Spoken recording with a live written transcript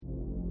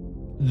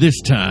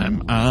This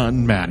time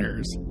on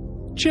Matters,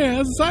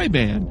 Chaz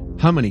Zyban.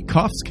 How many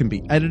coughs can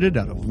be edited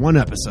out of one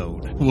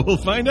episode? We'll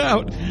find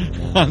out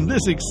on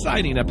this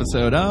exciting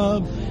episode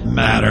of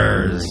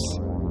Matters.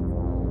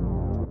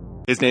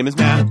 His name is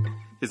Matt.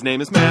 His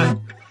name is Matt.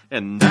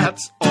 And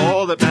that's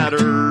all that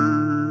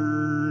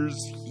matters.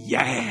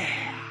 Yeah.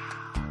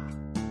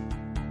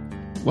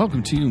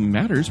 Welcome to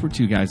Matters, where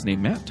two guys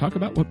named Matt talk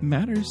about what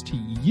matters to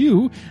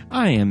you.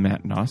 I am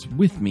Matt Noss.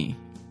 With me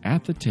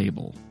at the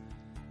table,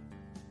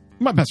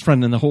 my best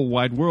friend in the whole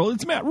wide world,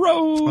 it's Matt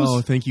Rose. Oh,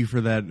 thank you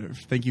for that.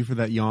 Thank you for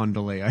that yawn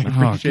delay. I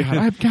appreciate it.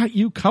 I've got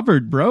you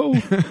covered, bro.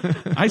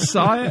 I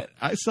saw it.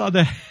 I saw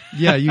that.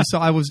 Yeah, you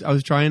saw. I was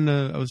trying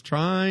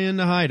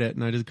to hide it,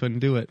 and I just couldn't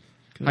do it.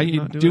 How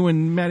you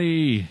doing,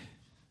 Matty?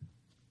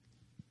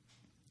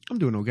 I'm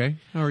doing okay.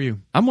 How are you?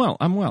 I'm well.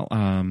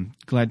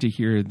 Glad to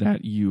hear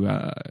that you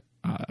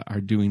are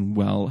doing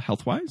well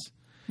health-wise.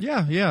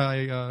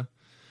 Yeah.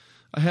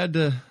 I had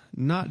to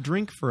not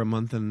drink for a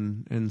month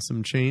and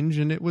some change,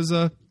 and it was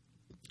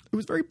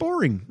very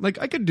boring.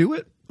 Like, I could do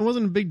it. It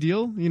wasn't a big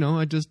deal. You know,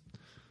 I just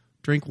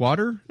drank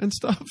water and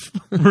stuff.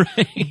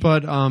 Right.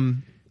 But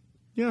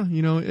yeah,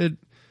 you know, it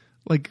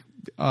like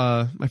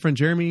my friend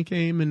Jeremy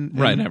came and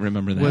right, I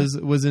remember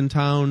that. Was in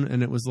town,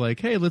 and it was like,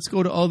 hey, let's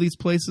go to all these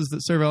places that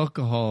serve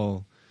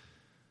alcohol,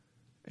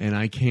 and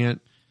I can't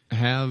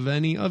have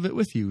any of it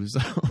with you.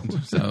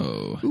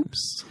 So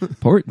oops.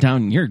 Pour it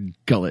down your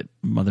gullet,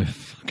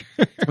 motherfucker.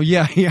 Well,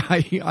 yeah.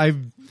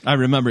 I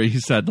remember he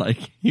said, like,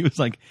 he was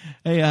like,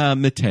 hey,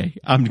 Mate,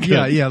 I'm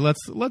good. Yeah. Let's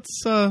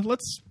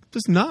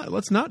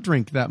not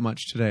drink that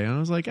much today. And I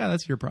was like,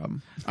 that's your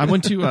problem. I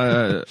went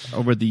to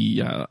over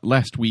the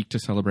last week to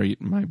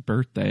celebrate my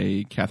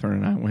birthday.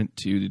 Catherine and I went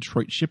to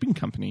Detroit Shipping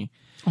Company.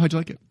 Oh, how'd you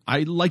like it?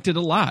 I liked it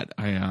a lot.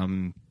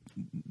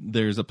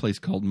 There's a place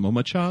called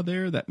Momacha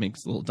there that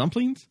makes little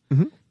dumplings.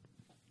 Mm-hmm.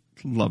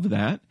 Love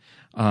that.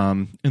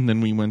 And then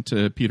we went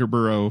to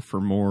Peterborough for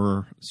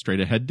more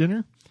straight ahead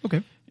dinner.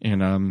 Okay.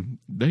 And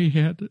they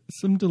had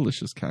some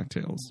delicious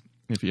cocktails.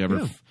 If you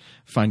ever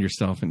find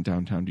yourself in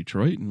downtown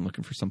Detroit and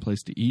looking for some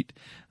place to eat,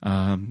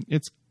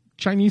 it's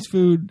Chinese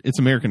food. It's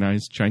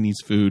Americanized Chinese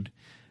food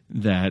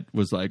that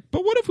was like,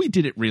 but what if we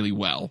did it really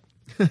well?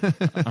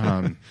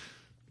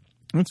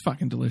 It's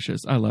fucking delicious.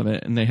 I love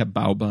it. And they have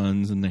bao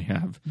buns and they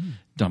have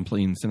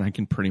dumplings, and I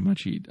can pretty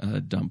much eat a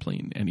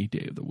dumpling any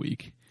day of the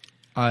week.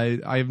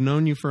 I've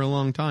known you for a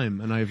long time,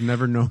 and I've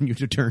never known you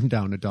to turn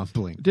down a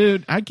dumpling.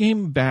 Dude, I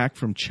came back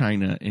from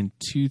China in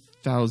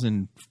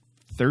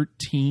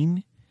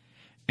 2013,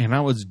 and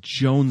I was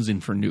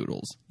jonesing for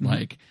noodles. Mm-hmm.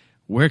 Like,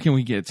 where can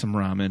we get some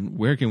ramen?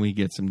 Where can we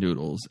get some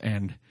noodles?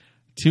 And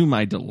to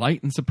my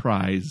delight and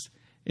surprise,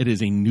 it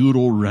is a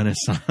noodle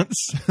renaissance.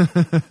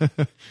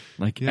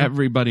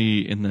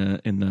 Everybody in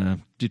the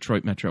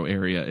Detroit metro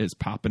area is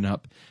popping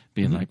up,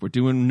 being like, "We're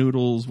doing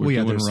noodles. We're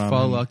doing there's ramen."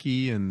 Pho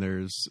Lucky, and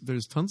there's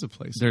tons of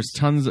places. There's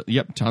tons of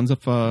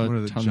pho. What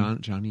are the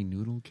Johnny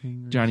Noodle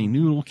King? Johnny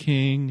Noodle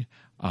King.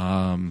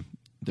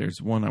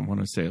 There's one I want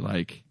to say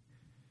like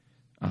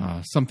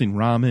something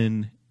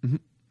ramen. Mm-hmm.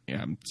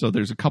 Yeah. So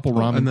there's a couple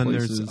ramen and then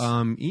places. There's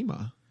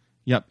Ima.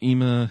 Yep,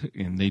 Ima,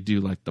 and they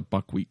do like the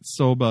buckwheat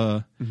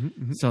soba. Mm-hmm,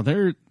 mm-hmm. So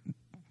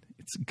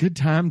it's a good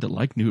time to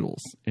like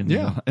noodles in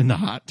the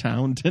hot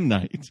town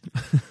tonight.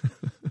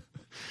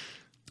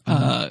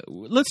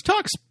 Let's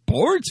talk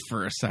sports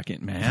for a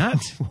second,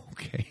 Matt.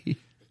 Okay.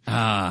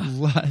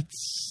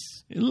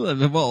 Let's.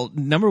 Well,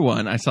 number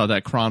one, I saw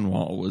that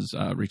Cronwall was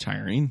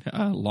retiring.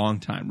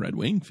 Longtime Red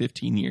Wing,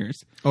 15 years.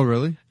 Oh,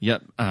 really?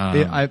 Yep.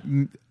 I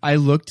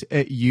looked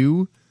at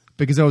you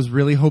because I was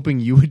really hoping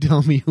you would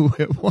tell me who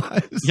it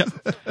was. Yep.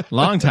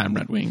 Longtime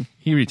Red Wing.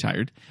 He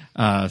retired.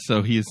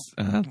 So he's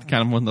kind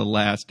of one of the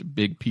last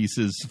big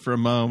pieces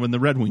from when the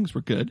Red Wings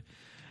were good.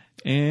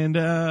 And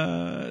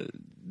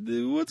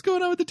what's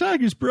going on with the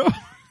Tigers, bro?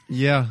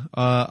 Yeah.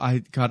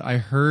 I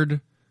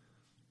heard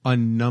a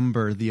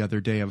number the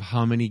other day of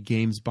how many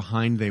games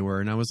behind they were.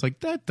 And I was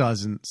like, that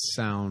doesn't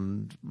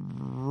sound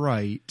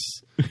right.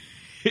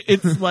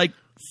 It's like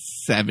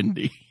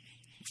 70.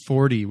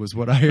 40 was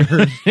what I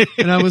heard.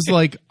 And I was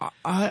like,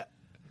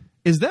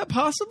 is that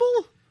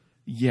possible?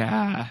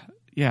 Yeah.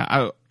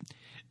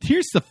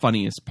 Here's the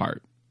funniest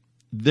part.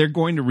 They're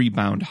going to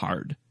rebound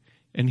hard.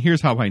 And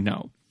here's how I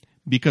know.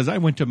 Because I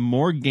went to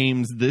more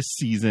games this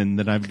season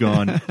than I've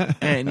gone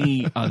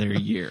any other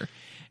year.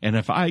 And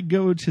if I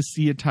go to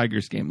see a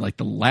Tigers game, like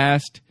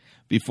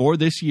before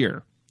this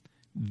year,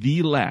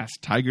 the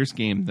last Tigers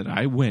game that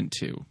I went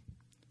to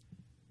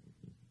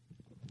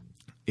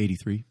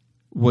 83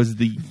 was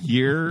the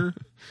year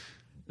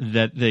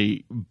that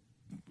they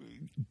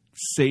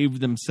saved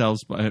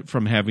themselves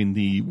from having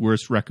the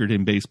worst record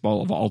in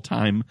baseball of all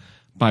time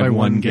by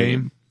one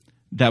game.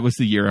 That was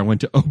the year I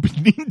went to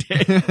opening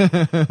day.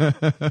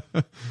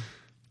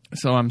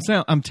 So I'm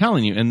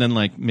telling you. And then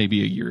like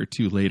maybe a year or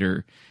two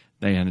later,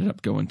 they ended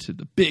up going to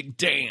the big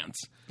dance.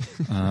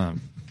 I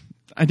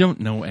don't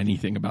know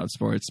anything about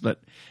sports,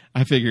 but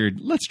I figured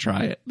let's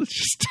try it. Let's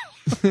just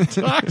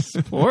talk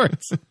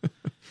sports.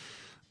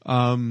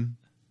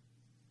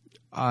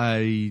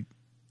 I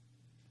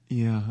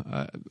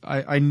Yeah,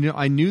 I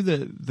knew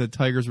that the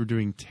Tigers were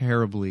doing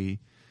terribly,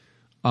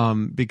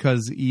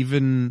 because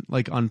even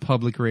like on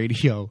public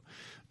radio,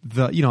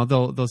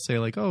 they'll say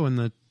like, oh, and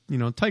the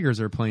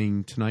Tigers are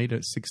playing tonight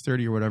at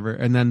 6:30 or whatever,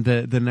 and then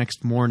the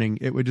next morning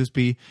it would just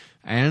be,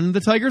 and the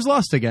Tigers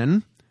lost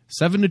again,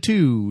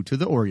 7-2 to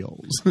the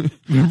Orioles.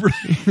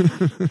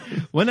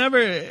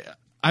 Whenever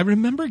I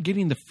remember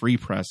getting the Free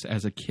Press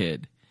as a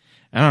kid,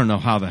 I don't know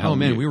how the hell. Oh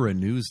man, we were a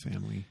news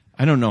family.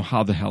 I don't know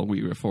how the hell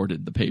we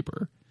afforded the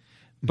paper.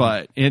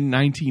 But in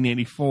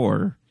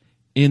 1984,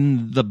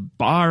 in the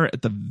bar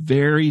at the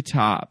very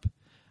top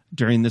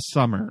during the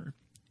summer,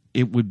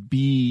 it would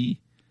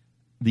be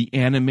the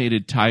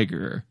animated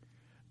tiger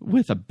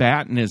with a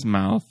bat in his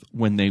mouth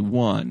when they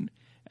won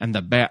and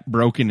the bat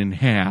broken in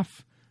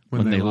half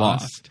when they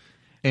lost.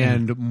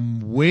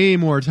 And way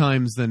more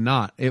times than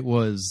not, it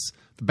was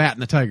the bat in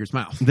the tiger's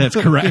mouth. That's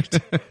correct.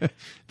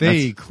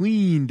 They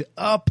cleaned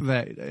up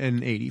that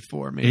in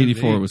 84, man.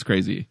 84 was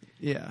crazy.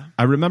 Yeah.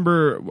 I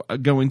remember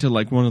going to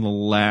like one of the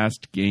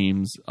last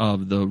games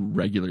of the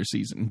regular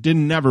season.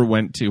 Never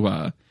went to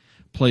a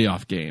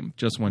playoff game.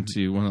 Just went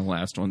to one of the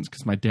last ones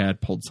because my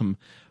dad pulled some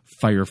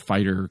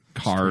firefighter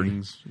card.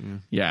 Strings,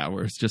 yeah,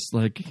 where it's just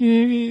like,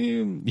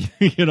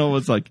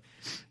 it's like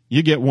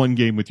you get one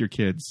game with your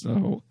kids.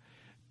 So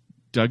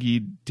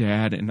Dougie,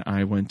 Dad, and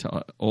I went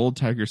to Old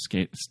Tiger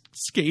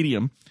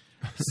Skadium.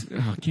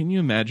 Oh, can you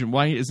imagine?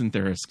 Why isn't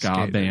there a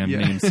ska band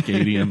named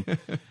Skadium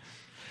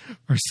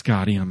or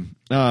Scottium?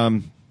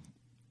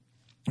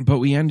 But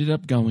we ended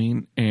up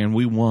going, and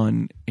we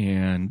won.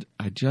 And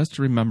I just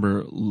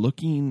remember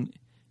looking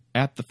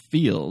at the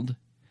field,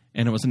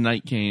 and it was a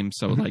night game,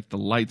 so like the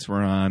lights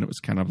were on. It was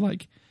kind of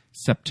like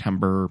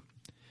September,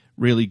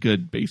 really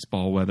good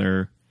baseball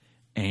weather,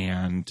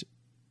 and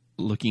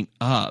looking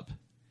up,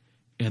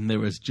 and there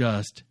was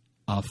just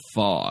a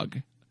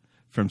fog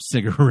from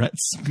cigarette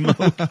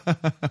smoke.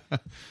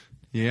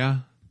 Yeah.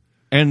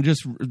 And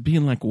just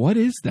being like, what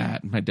is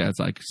that? And my dad's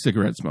like,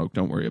 cigarette smoke,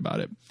 don't worry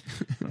about it.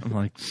 I'm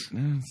like,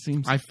 it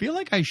seems... I feel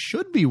like I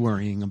should be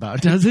worrying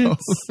about it.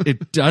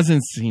 It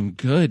doesn't seem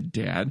good,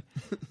 Dad.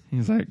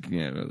 He's like,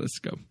 yeah, let's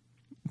go.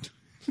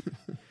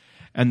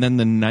 And then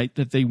the night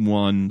that they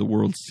won the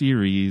World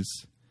Series,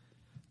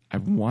 I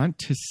want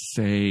to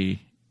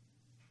say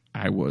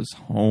I was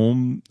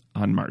home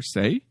on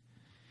Marseille.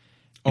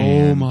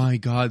 Oh my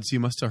God! So you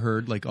must have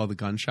heard like all the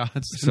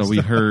gunshots. So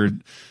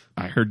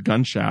I heard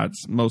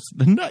gunshots most of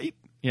the night.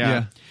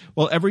 Yeah.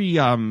 Well, every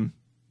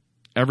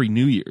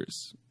New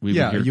Year's we would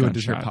hear you gunshots. would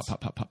just hear pop, pop,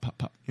 pop, pop, pop,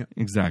 pop. Yeah.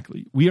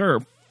 Exactly. We are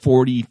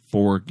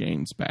 44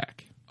 games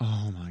back.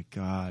 Oh my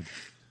God!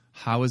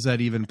 How is that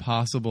even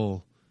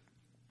possible?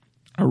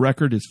 Our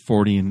record is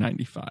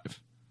 40-95.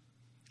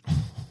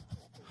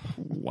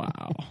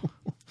 Wow.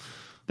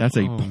 That's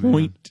a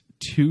 .296.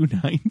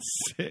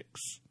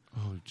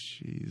 Oh,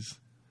 jeez.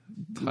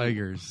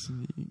 Tigers.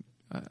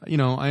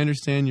 I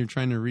understand you're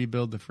trying to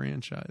rebuild the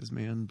franchise,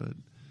 man, but...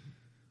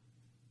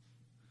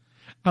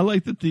 I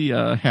like that the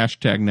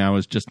hashtag now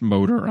is just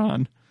motor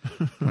on.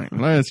 Like,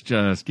 let's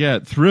just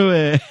get through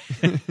it.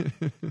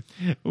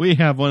 We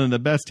have one of the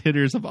best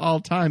hitters of all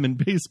time in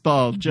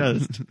baseball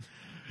just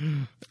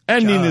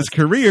ending his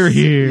career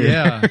here.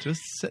 Yeah,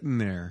 just sitting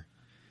there.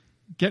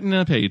 Getting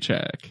a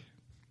paycheck.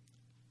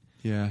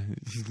 Yeah,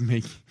 he's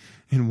making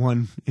in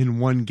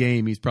one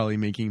game he's probably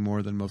making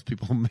more than most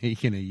people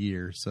make in a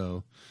year,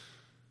 so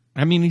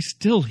I mean, he's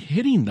still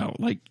hitting though.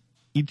 Like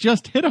he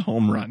just hit a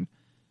home run.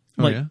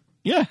 Like, yeah?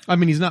 Yeah. I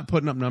mean, he's not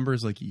putting up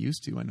numbers like he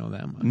used to. I know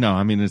that much. No,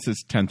 I mean, it's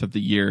his 10th of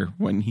the year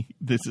when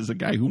this is a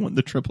guy who won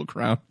the Triple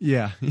Crown.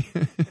 Yeah.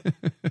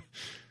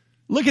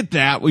 Look at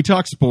that. We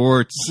talk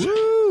sports.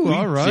 Woo,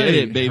 all right. Did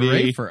it, baby.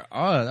 Hooray for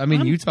us. I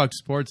mean, you talked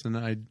sports and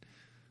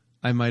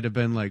I might have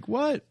been like,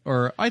 what?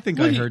 Or I think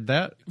I heard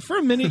that. For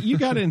a minute, you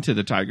got into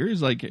the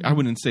Tigers. Like, I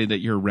wouldn't say that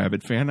you're a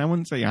rabid fan. I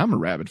wouldn't say I'm a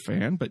rabid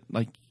fan, but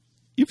like,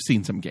 you've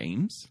seen some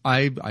games.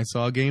 I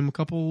saw a game a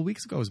couple of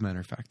weeks ago, as a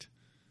matter of fact.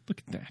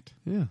 Look at that.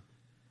 Yeah.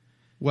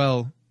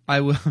 Well,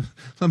 let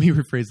me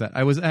rephrase that.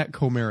 I was at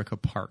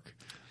Comerica Park.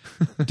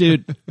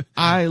 Dude,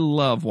 I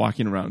love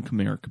walking around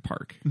Comerica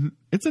Park.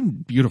 It's a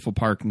beautiful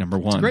park, number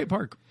one. It's a great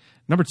park.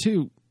 Number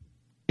two,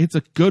 it's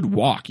a good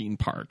walking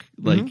park.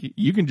 Like,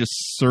 you can just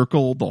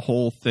circle the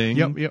whole thing.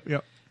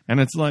 Yep. And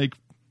it's like,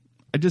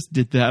 I just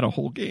did that a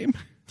whole game.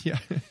 Yeah.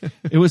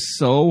 It was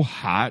so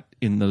hot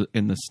in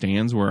the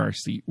stands where our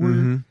seat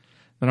were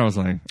that I was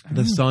like...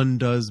 The sun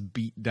does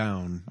beat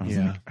down. I was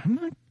like, I'm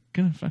not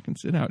going to fucking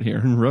sit out here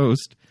and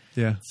roast.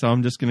 Yeah. So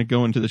I'm just going to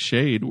go into the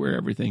shade where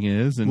everything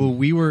is. And well,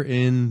 we were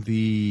in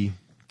the...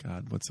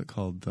 God, what's it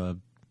called? The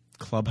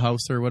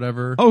clubhouse or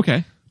whatever.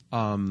 Okay.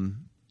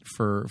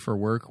 For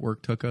work.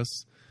 Work took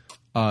us.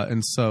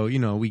 And so,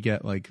 we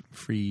get like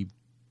free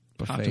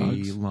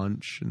buffet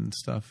lunch and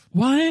stuff.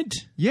 What?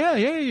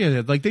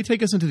 Yeah. Like they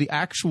take us into the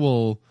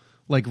actual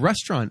like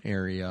restaurant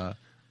area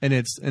and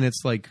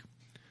it's like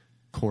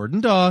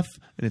cordoned off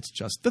and it's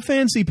just the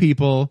fancy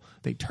people.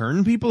 They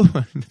turn people.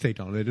 They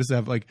don't. They just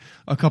have like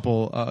a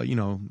couple,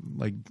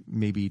 like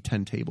maybe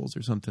 10 tables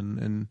or something.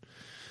 And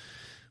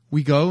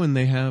we go and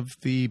they have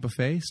the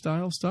buffet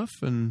style stuff,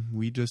 and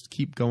we just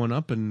keep going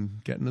up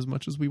and getting as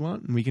much as we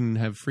want, and we can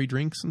have free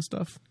drinks and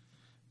stuff.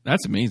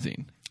 That's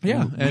amazing.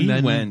 Yeah, We and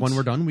then went- when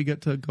we're done, we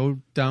get to go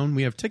down.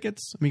 We have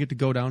tickets, and we get to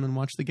go down and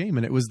watch the game.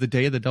 And it was the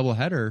day of the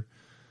doubleheader,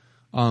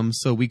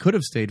 so we could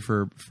have stayed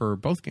for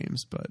both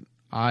games, but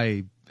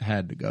I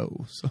had to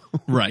go. So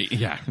Right.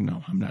 Yeah.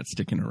 No, I'm not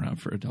sticking around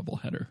for a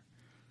doubleheader.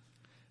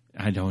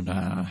 I don't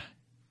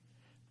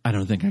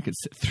think I could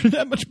sit through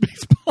that much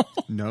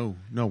baseball. no.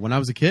 When I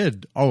was a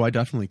kid, I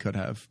definitely could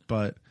have,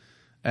 but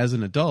as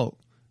an adult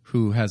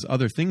who has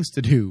other things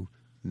to do,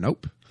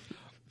 nope.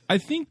 I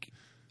think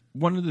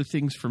one of the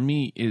things for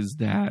me is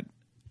that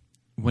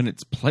when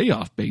it's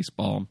playoff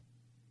baseball,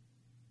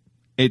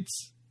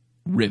 it's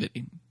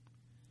riveting.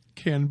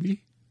 Can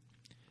be.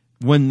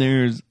 When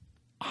there's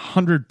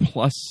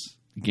 100+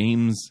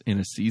 games in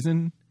a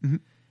season,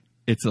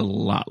 it's a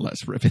lot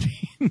less riveting.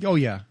 Oh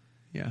yeah.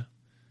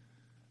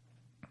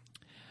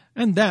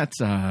 And that's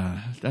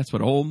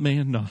what old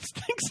man Nos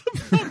thinks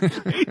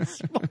about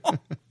baseball.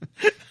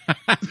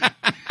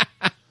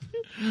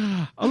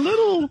 a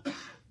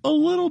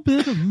little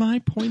bit of my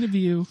point of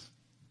view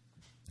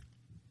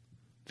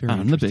Very on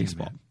the interesting,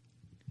 baseball. man.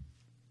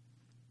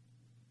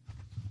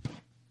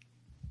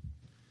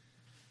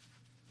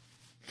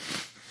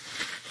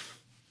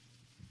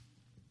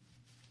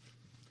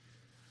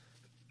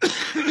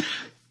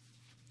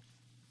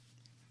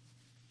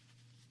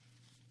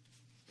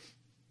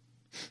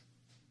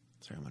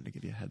 Sorry, I wanted to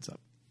give you a heads up.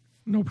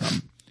 No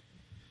problem.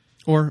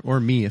 Or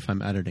me if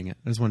I'm editing it.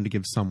 I just wanted to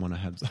give someone a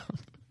heads up.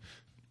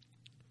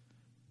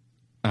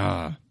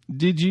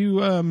 Did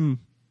you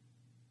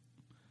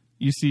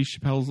you see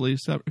Chappelle's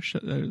latest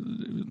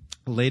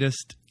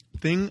Latest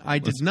thing? I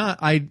did not.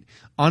 I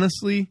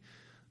honestly,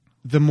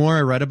 the more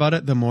I read about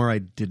it, the more I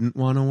didn't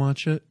want to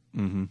watch it.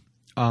 Mm-hmm.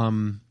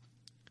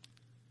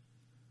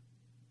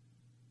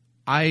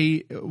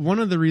 One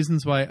of the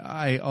reasons why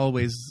I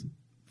always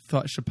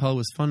thought Chappelle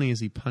was funny is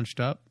he punched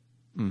up,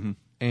 and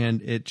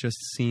it just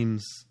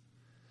seems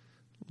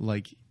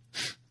like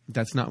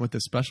that's not what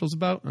this special's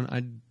about. And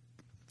I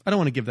don't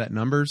want to give that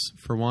numbers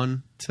for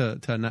one to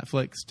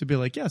Netflix to be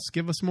like, yes,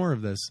 give us more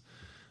of this,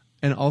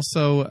 and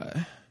also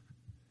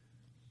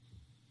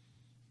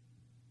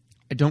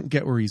I don't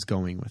get where he's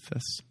going with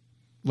this.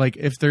 Like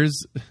if there's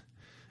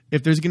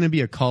going to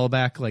be a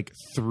callback like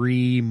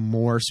 3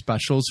 more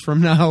specials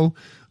from now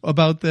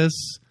about this,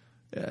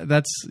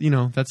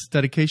 that's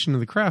dedication to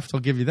the craft. I'll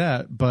give you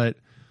that. But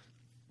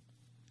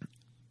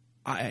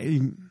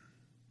I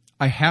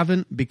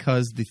haven't,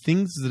 because the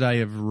things that I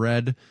have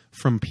read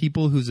from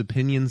people whose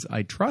opinions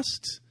I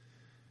trust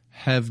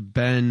have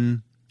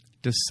been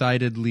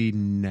decidedly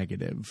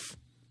negative.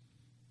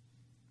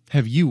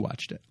 Have you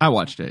watched it? I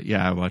watched it.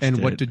 Yeah, I watched it.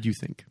 And what did you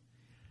think?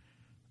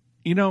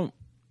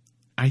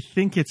 I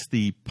think it's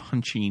the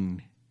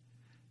punching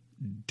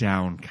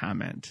down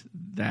comment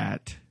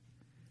that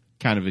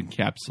kind of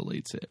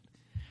encapsulates it.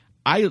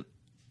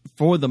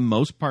 For the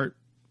most part,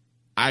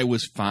 I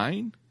was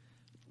fine.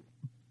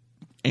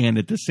 And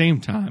at the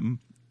same time,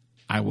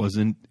 I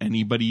wasn't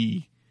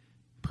anybody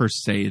per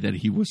se that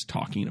he was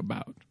talking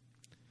about.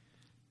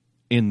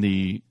 I'm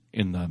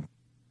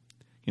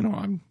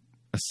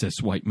a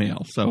cis white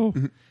male, so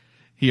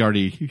he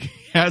already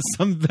has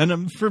some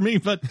venom for me,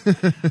 but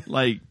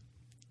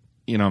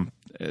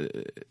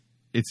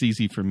it's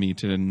easy for me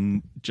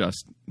to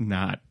just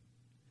not.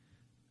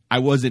 I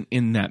wasn't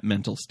in that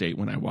mental state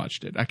when I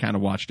watched it. I kind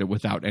of watched it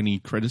without any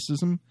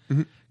criticism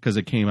because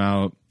it came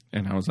out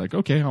and I was like,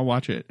 okay, I'll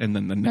watch it. And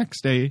then the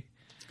next day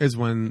is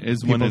when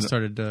people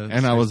started to.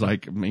 And I was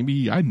like,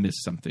 maybe I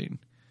missed something.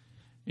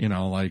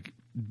 Like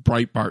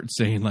Breitbart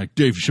saying like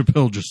Dave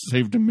Chappelle just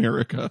saved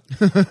America.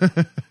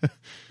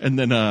 And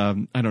then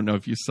I don't know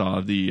if you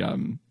saw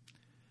the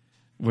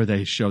where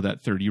they show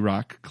that 30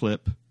 Rock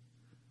clip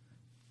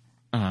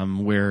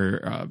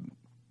where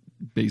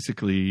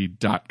basically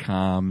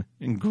 .com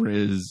and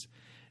Grizz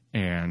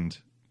and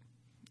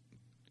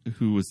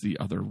who was the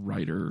other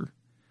writer,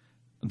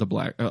 the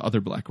other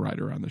black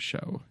writer on the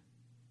show.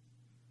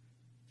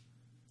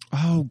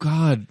 Oh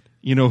God.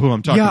 You know who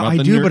I'm talking about? I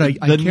do, but I the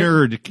can't,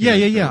 nerd.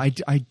 Yeah.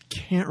 I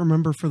can't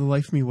remember for the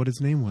life of me what his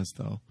name was,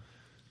 though.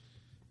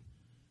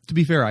 To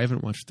be fair, I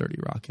haven't watched 30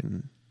 Rock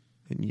in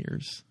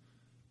years.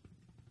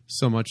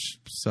 So much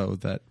so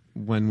that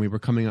when we were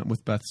coming up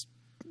with best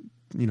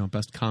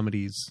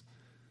comedies,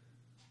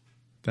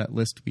 that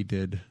list we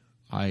did,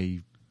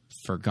 I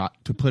forgot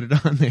to put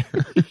it on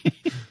there.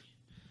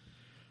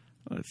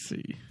 Let's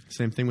see.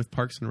 Same thing with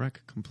Parks and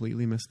Rec.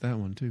 Completely missed that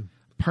one too.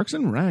 Parks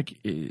and Rec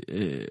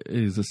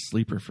is a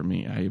sleeper for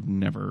me. I've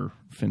never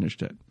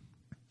finished it.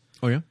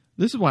 Oh, yeah?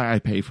 This is why I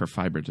pay for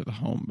fiber to the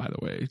home, by the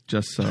way,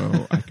 just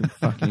so I can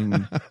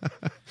fucking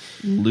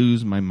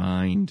lose my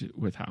mind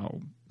with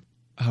how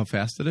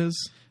fast it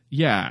is.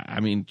 Yeah, I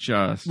mean,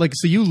 just like,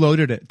 so you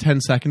loaded it 10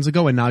 seconds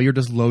ago, and now you're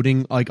just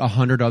loading like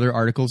 100 other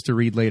articles to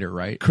read later,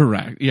 right?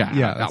 Correct. Yeah.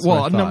 Yeah. That's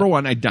Well, what I thought. number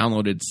one, I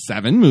downloaded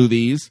 7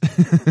 movies.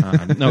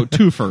 No,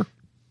 twofer.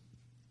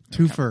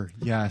 Twofer,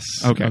 yes.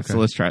 Okay, so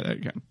let's try that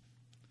again.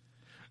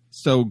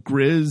 So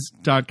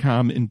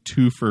Grizz.com and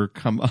Twofer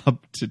come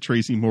up to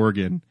Tracy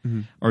Morgan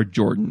or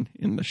Jordan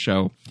in the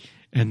show,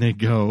 and they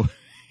go,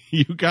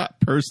 "You got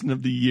Person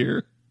of the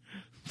Year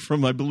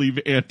from, I believe,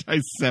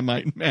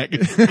 Anti-Semite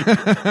magazine."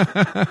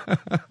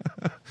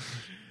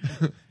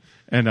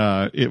 And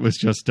it was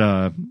just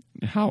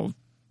how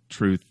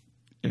truth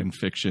and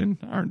fiction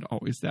aren't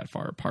always that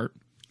far apart.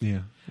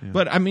 Yeah.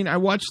 But I mean, I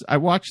watched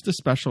the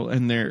special,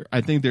 and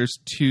I think there's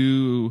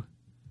two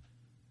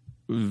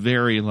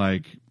very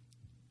like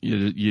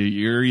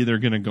you're either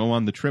going to go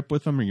on the trip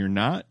with them or you're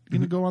not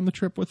going to go on the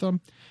trip with them.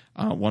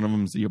 One of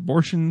them is the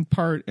abortion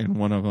part, and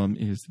one of them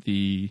is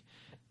the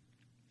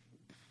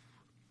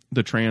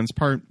trans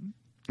part.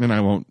 And I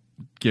won't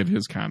give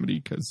his comedy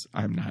because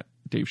I'm not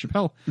Dave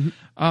Chappelle.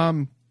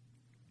 I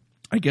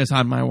guess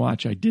on my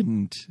watch, I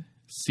didn't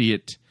see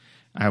it.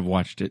 I've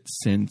watched it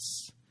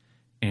since,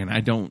 and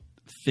I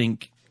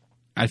think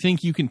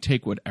you can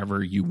take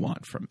whatever you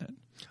want from it.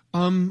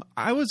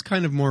 I was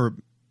kind of more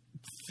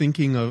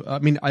thinking of, I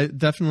mean,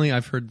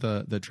 I've heard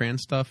the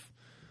trans stuff.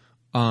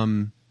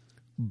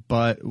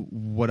 But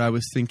what I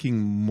was thinking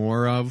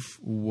more of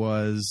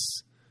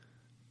was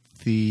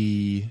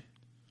the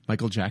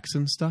Michael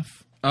Jackson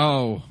stuff.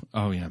 Oh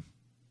yeah.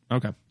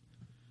 Okay.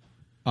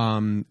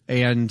 And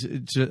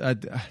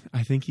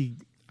I think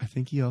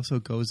he also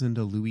goes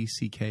into Louis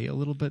C.K. a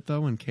little bit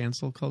though, in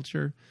cancel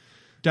culture.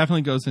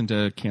 Definitely goes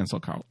into cancel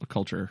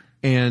culture.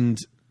 And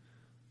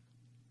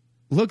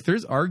look,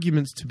 there's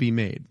arguments to be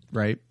made,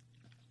 right?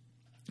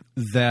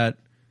 That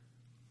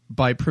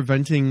by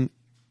preventing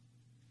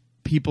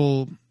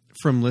people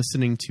from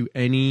listening to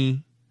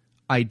any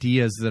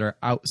ideas that are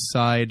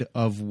outside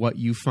of what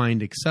you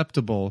find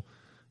acceptable,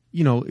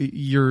 you know,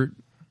 you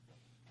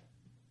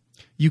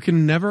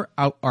can never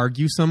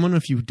out-argue someone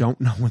if you don't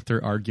know what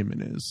their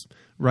argument is,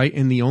 right?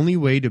 And the only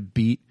way to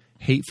beat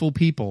hateful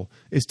people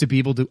is to be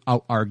able to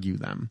out-argue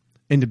them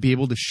and to be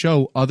able to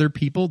show other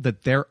people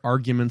that their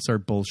arguments are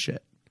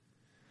bullshit.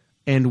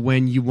 And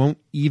when you won't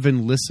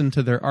even listen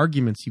to their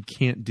arguments, you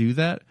can't do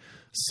that.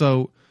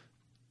 So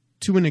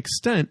to an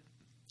extent,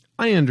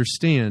 I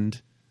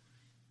understand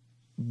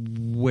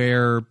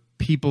where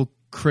people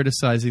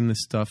criticizing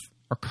this stuff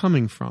are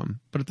coming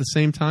from. But at the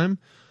same time,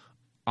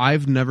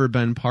 I've never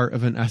been part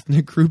of an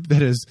ethnic group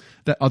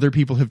that other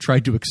people have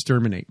tried to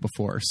exterminate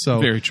before. So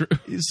very true.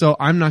 So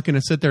I'm not going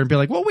to sit there and be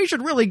like, well, we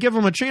should really give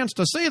them a chance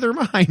to say their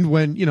mind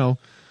when, you know,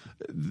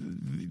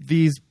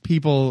 these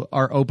people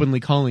are openly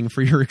calling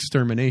for your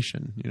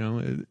extermination.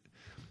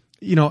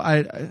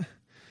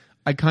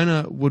 I kind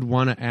of would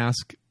want to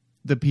ask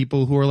the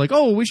people who are like,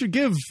 oh, we should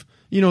give,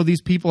 you know,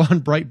 these people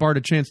on Breitbart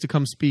a chance to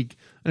come speak.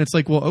 And it's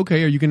like, well,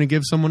 okay, are you going to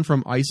give someone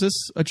from ISIS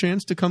a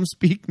chance to come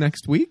speak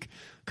next week?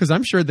 Because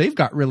I'm sure they've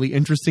got really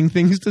interesting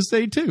things to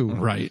say too.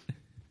 Right.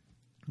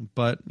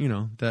 But, you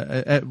know,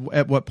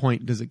 at what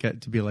point does it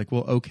get to be like,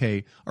 well,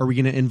 okay, are we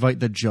going to invite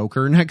the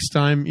Joker next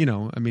time? You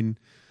know, I mean,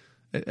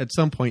 at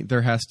some point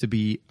there has to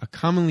be a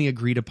commonly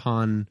agreed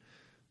upon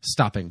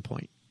stopping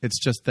point. It's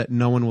just that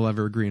no one will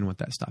ever agree on what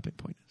that stopping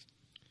point is.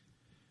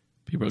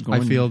 I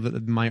feel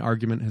that my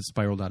argument has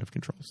spiraled out of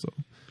control. So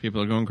people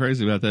are going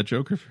crazy about that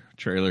Joker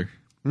trailer.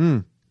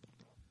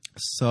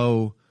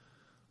 So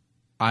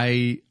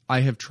I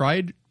have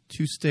tried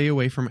to stay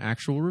away from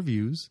actual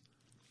reviews.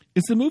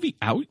 Is the movie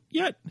out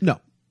yet?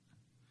 No.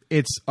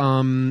 It's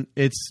going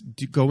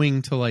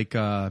to like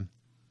I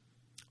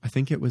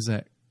think it was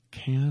at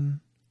Cannes,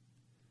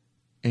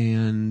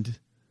 and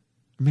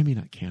maybe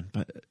not Cannes,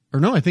 but or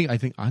no, I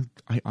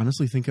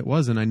honestly think it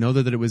was, and I know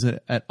that it was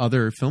at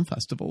other film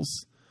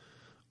festivals.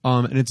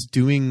 And it's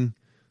doing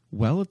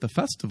well at the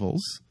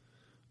festivals.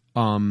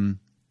 I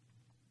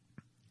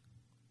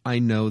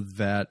know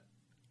that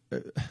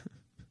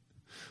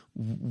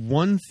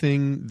one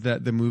thing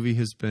that the movie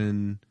has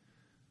been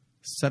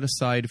set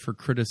aside for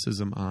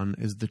criticism on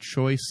is the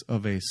choice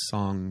of a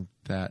song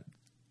that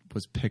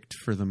was picked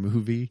for the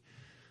movie.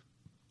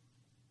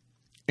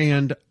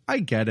 And I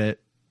get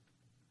it.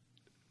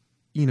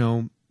 You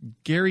know,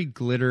 Gary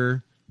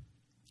Glitter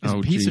is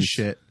a piece of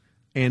shit,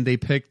 and they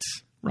picked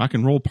Rock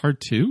and Roll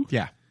Part 2?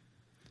 Yeah.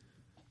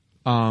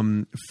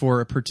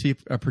 For a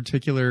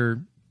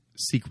particular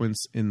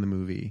sequence in the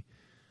movie.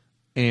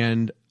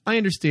 And I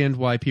understand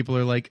why people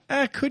are like,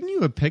 couldn't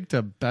you have picked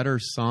a better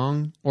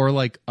song or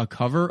like a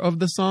cover of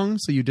the song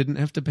so you didn't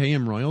have to pay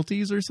him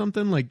royalties or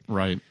something? Like,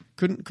 right.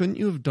 Couldn't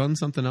you have done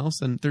something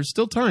else? And there's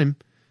still time.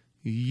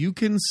 You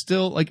can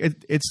still, like,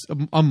 it's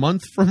a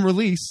month from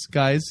release,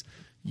 guys.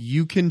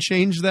 You can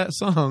change that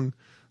song.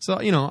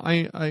 So, you know,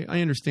 I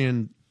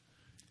understand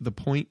the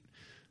point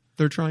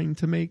they're trying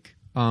to make.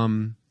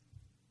 And,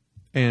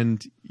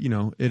 you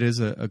know, it is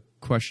a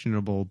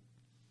questionable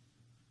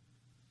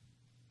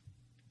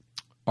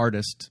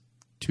artist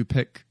to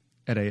pick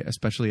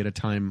especially at a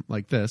time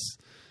like this.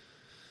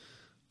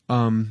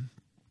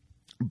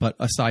 But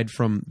aside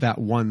from that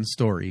one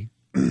story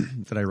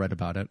that I read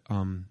about it,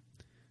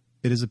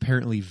 it is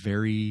apparently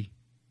very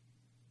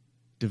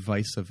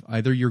divisive.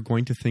 Either you're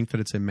going to think that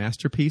it's a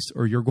masterpiece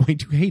or you're going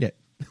to hate it.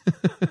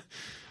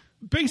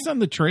 Based on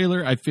the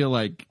trailer, I feel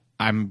like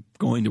I'm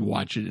going to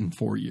watch it in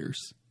 4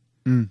 years.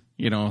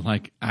 You know,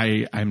 like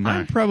I'm not.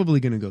 I'm probably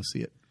going to go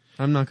see it.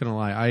 I'm not going to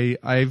lie.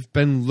 I've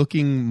been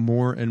looking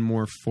more and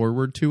more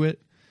forward to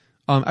it.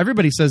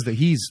 Everybody says that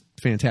he's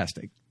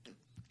fantastic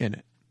in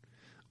it.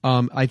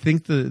 I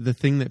think the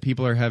thing that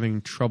people are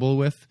having trouble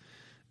with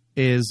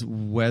is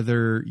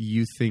whether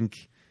you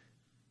think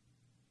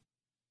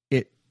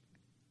it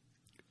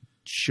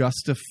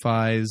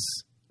justifies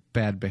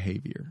bad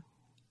behavior.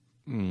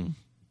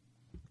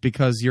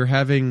 Because you're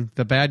having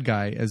the bad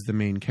guy as the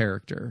main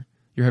character.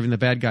 You're having the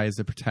bad guy as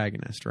the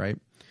protagonist, right?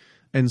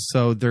 And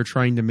so they're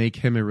trying to make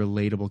him a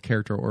relatable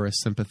character or a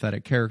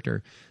sympathetic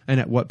character. And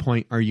at what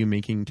point are you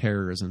making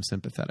terrorism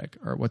sympathetic?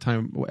 Or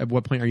at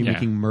what point are you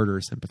making murder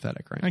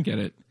sympathetic, right? I get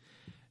it.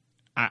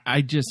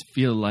 I just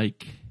feel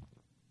like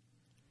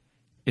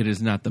it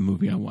is not the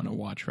movie I want to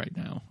watch right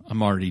now.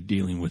 I'm already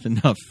dealing with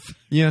enough.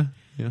 Yeah.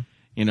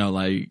 You know,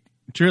 like,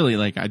 truly,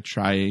 like, I'd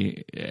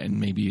try, and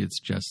maybe it's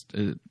just,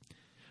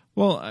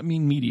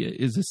 media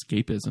is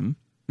escapism.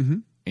 Mm-hmm.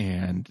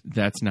 And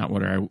that's not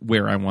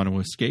where I want to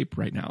escape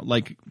right now.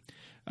 Like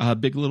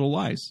Big Little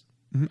Lies.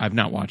 Mm-hmm. I've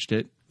not watched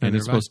it, and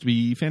it's supposed to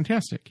be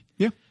fantastic.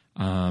 Yeah.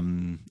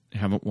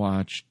 Haven't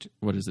watched,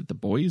 what is it, The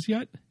Boys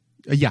yet?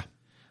 Yeah.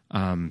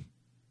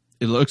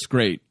 It looks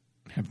great.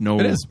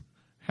 It is.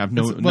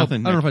 Nothing. I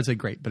don't know if I'd say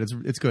great, but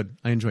it's good.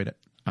 I enjoyed it.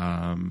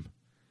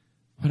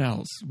 What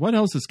else? What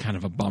else is kind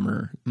of a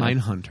bummer?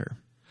 Mindhunter.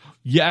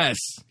 Yes.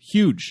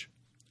 Huge.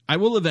 I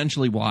will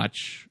eventually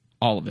watch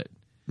all of it.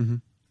 Mm-hmm.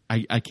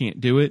 I can't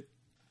do it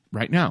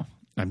right now.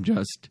 I need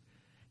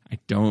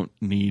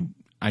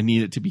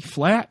it to be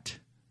flat.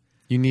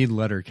 You need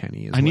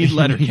Letterkenny. I need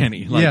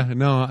Letterkenny. Like, yeah,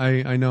 no,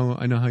 I know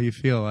how you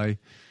feel. I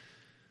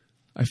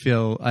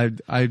feel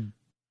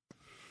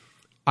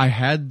I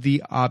had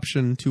the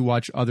option to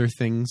watch other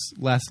things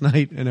last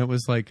night, and it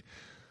was like,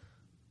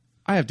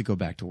 I have to go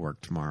back to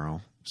work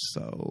tomorrow,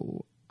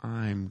 so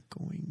I'm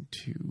going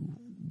to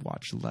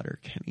watch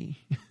Letterkenny.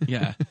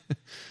 Yeah.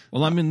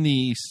 Well, I'm in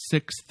the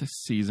 6th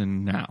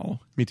season now.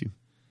 Me too.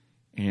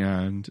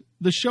 And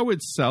the show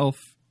itself,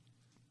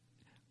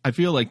 I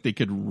feel like they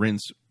could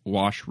rinse,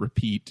 wash,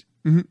 repeat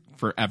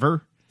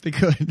forever. They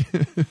could.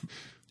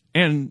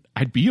 And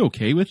I'd be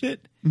okay with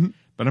it. Mm-hmm.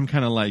 But I'm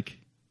kind of like,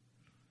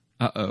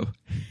 uh-oh.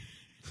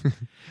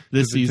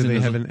 This season, do they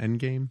have an end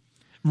game?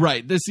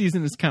 Right. This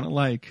season is kind of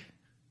like,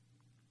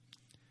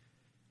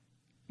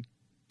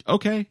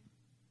 okay.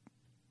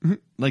 Mm-hmm.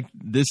 Like,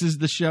 this is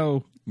the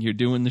show. You're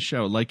doing the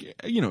show. Like,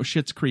 you know,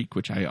 Schitt's Creek,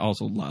 which I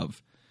also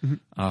love.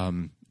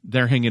 Mm-hmm.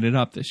 They're hanging it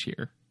up this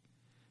year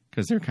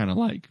because they're kind of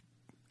like,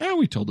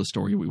 we told the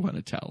story we want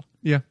to tell.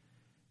 Yeah.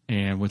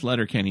 And with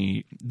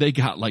Letterkenny, they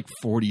got like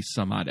 40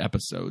 some odd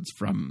episodes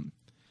from,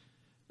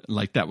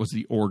 like, that was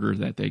the order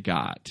that they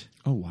got.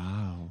 Oh,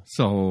 wow.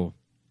 So,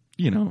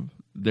 you know,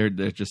 they're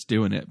just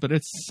doing it. But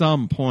at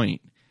some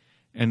point,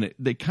 and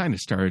they kind of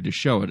started to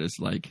show it as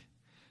like,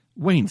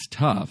 Wayne's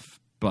tough,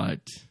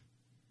 but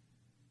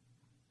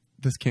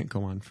this can't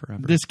go on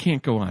forever. This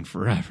can't go on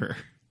forever.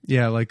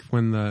 Yeah, like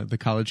when the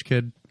college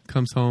kid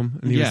comes home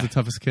and he was the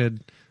toughest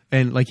kid,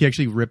 and like he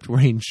actually ripped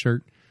Wayne's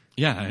shirt.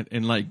 Yeah,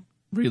 and like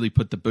really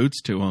put the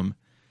boots to him,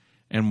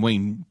 and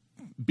Wayne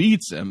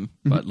beats him,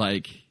 but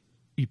like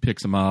he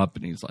picks him up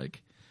and he's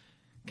like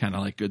kind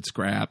of like good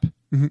scrap,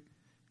 you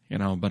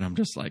know. But I'm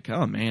just like,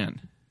 oh man,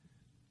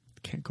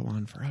 it can't go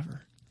on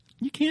forever.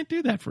 You can't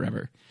do that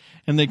forever.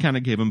 And they kind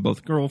of gave him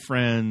both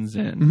girlfriends,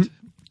 and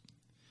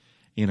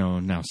you know,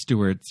 now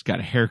Stewart's got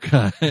a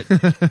haircut.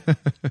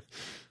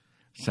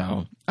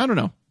 So I don't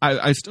know.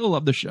 I still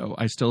love the show.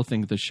 I still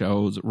think the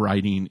show's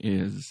writing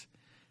is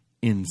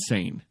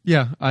insane.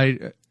 Yeah,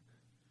 the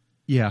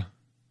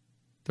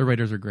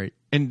writers are great.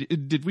 And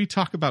did we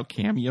talk about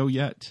Cameo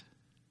yet?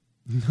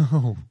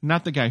 No,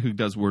 not the guy who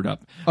does Word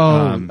Up.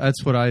 Oh,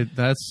 that's what I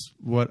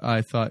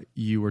thought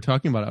you were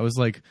talking about. I was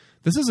like,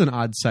 this is an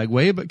odd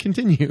segue, but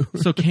continue.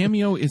 So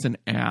Cameo is an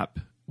app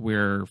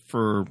where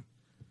for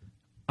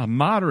a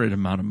moderate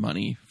amount of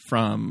money,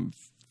 from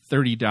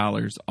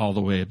 $30 all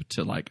the way up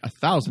to like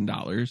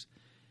 $1,000,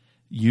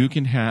 you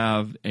can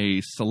have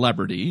a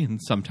celebrity, and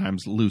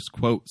sometimes loose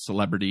quote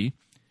celebrity,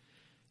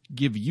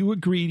 give you a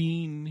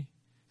greeting,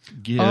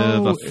 give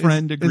a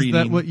friend a greeting.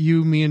 Is that what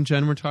me and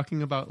Jen were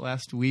talking about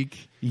last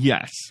week?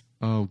 Yes.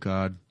 Oh,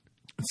 God.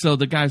 So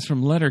the guys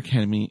from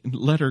Letterkenny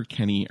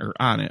are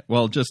on it.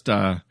 Well, just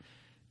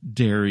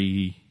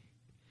Derry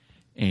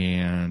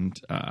and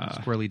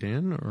Squirrely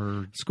Dan,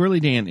 or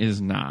Squirrely Dan is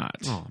not.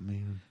 Oh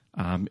man.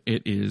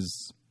 It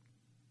is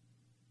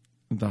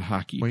the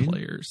hockey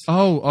players.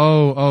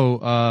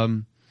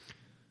 God,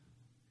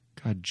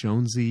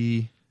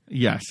 Jonesy.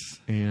 Yes.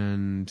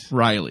 And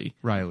Riley.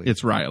 Riley.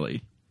 It's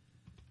Riley.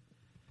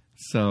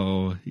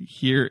 So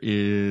here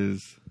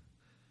is,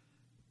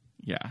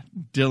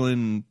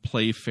 Dylan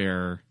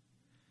Playfair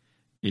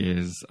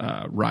is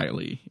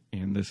Riley,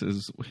 and this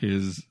is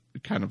his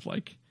kind of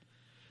like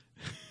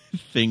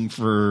thing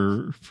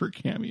for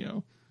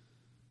Cameo.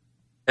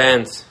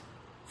 Fans,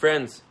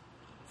 friends,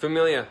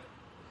 familia,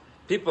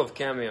 people of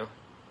Cameo,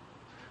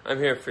 I'm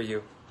here for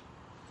you.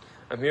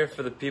 I'm here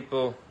for the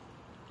people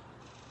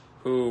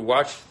who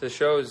watch the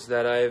shows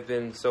that I've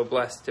been so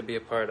blessed to be a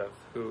part of,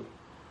 who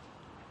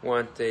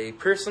want a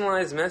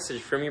personalized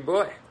message from your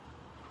boy,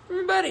 from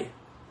your buddy,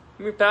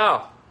 from your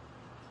pal.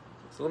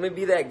 So let me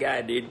be that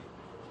guy, dude.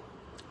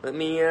 Let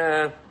me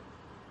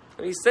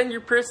send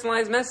your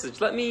personalized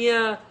message. Let me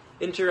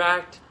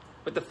interact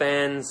with the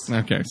fans.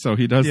 Okay, so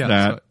he does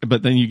that,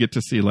 but then you get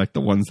to see like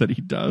the ones that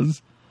he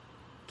does.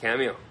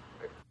 Cameo.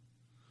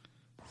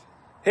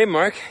 Hey,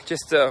 Mark.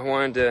 Just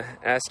wanted to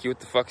ask you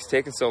what the fuck is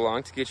taking so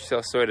long to get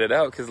yourself sorted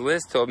out, because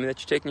Liz told me that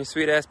you're taking your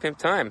sweet-ass pimp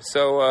time.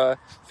 So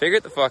figure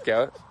it the fuck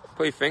out.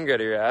 Pull your finger out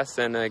of your ass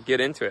and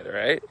get into it, all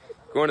right?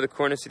 Go into the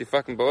corners with your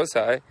fucking bows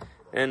high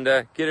and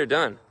get her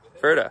done.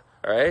 Ferda,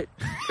 all right?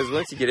 Because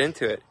once you get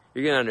into it,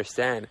 you're going to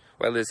understand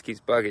why Liz keeps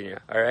bugging you,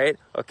 all right?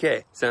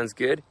 Okay, sounds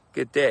good?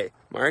 Good day.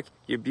 Mark,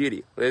 you're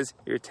beauty. Liz,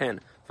 you're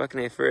 10.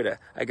 Fucking A, Ferda.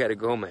 I gotta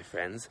go, my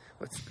friends.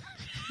 What's...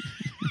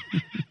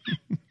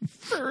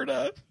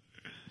 Ferda.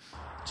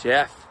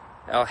 Jeff,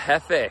 El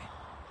Jefe,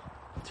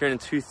 turning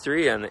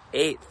 2-3 on the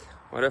 8th.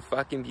 What a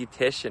fucking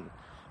beautician.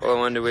 Well, I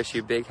wanted to wish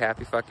you a big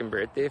happy fucking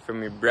birthday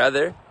from your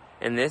brother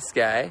and this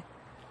guy.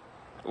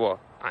 Well,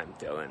 I'm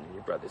Dylan and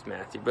your brother's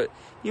Matthew, but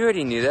you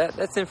already knew that.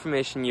 That's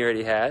information you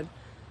already had.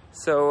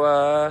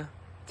 So,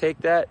 take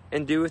that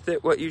and do with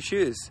it what you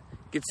choose.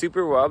 Get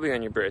super wobbly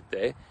on your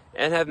birthday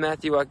and have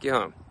Matthew walk you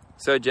home.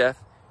 So,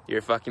 Jeff, you're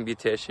a fucking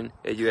beautician,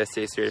 a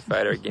USA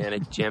certified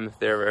organic gem if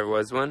there ever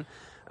was one.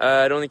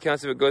 It only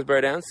counts if it goes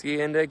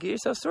Bardowski, and get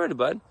yourself sorted,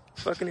 bud.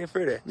 Fucking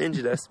Inferda.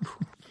 Ninja dust.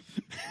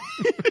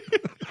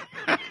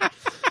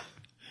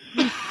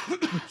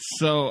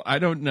 So, I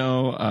don't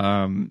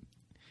know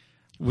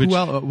which...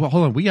 Well,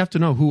 hold on. We have to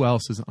know who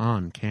else is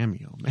on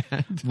Cameo,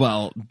 man.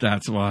 Well,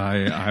 that's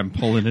why I'm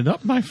pulling it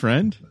up, my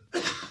friend.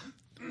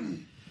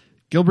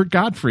 Gilbert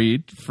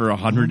Gottfried for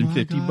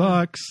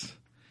 $150.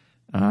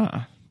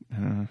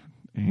 And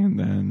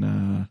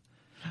then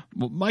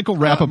Michael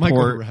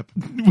Rappaport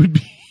would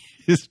be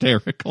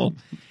hysterical.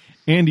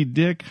 Andy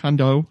Dick,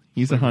 Hundo.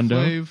 He's a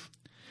Hundo.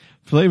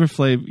 Flavor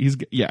Flav. He's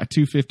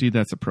 $250.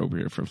 That's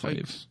appropriate for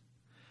Flav.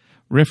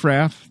 Riff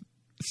Raff,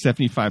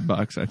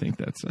 $75. I think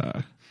that's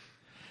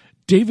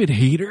David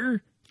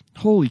Hayter.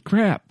 Holy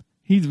crap!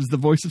 He was the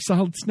voice of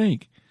Solid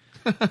Snake.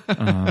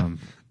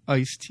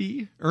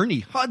 Ice-T,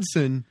 Ernie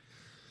Hudson.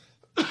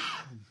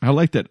 I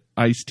like that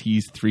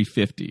Ice-T's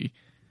 $350.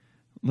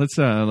 Let's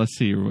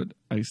see what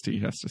Ice-T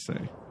has to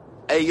say.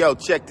 Hey, yo,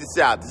 check this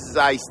out. This is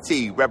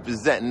Ice-T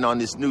representing on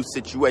this new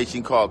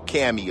situation called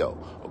Cameo,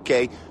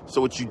 okay?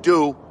 So what you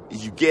do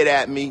is you get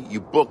at me,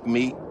 you book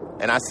me,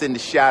 and I send a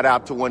shout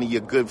out to one of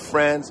your good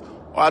friends,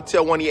 or I'll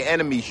tell one of your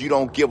enemies you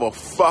don't give a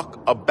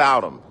fuck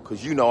about them,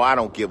 because you know I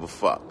don't give a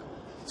fuck.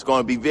 It's going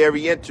to be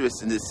very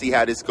interesting to see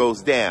how this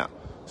goes down.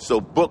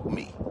 So book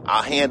me.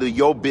 I'll handle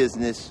your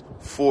business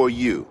for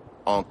you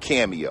on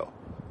Cameo.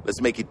 Let's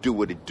make it do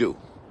what it do.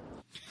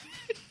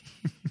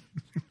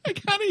 I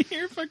gotta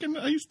hear fucking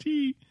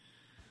Ice-T.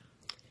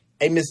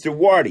 Hey, Mr.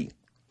 Wardy,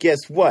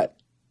 guess what?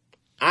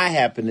 I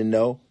happen to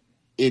know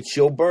it's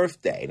your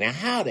birthday. Now,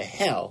 how the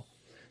hell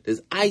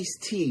does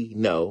Ice-T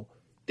know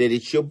that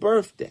it's your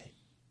birthday?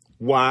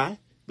 Why?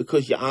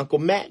 Because your Uncle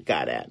Matt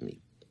got at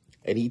me.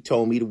 And he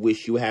told me to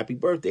wish you a happy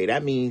birthday.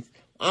 That means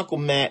Uncle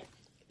Matt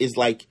is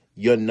like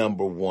your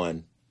number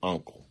one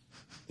uncle.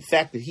 The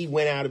fact that he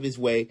went out of his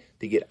way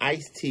to get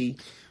Ice-T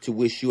to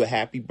wish you a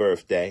happy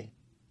birthday,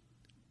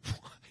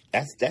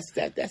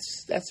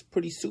 that's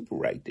pretty super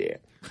right there.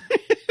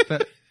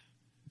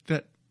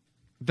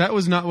 That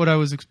was not what I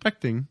was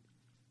expecting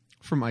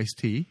from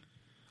Ice-T.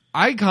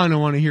 I kind of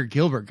want to hear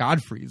Gilbert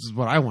Gottfried's is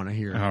what I want to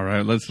hear. All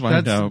right, let's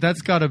find out.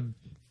 That's got to...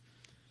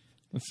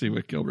 Let's see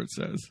what Gilbert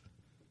says.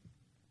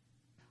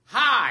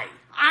 Hi,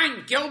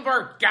 I'm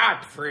Gilbert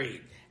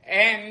Gottfried,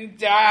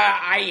 and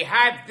I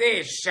have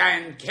this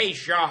in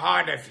case you're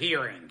hard of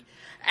hearing.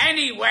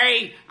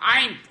 Anyway,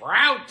 I'm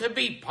proud to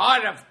be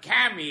part of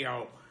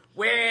Cameo,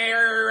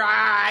 where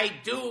I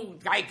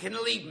can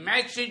leave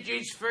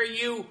messages for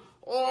you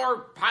or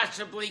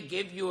possibly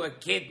give you a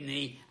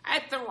kidney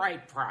at the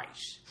right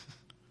price.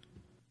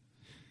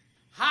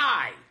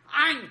 Hi,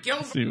 I'm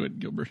Gilbert. Let's see what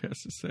Gilbert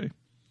has to say.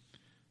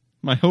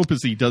 My hope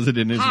is he does it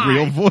in his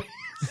real voice.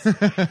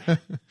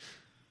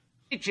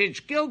 This is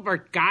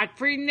Gilbert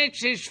Gottfried, and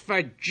this is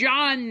for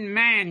John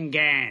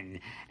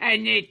Mangan,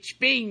 and it's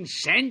being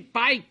sent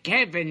by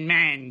Kevin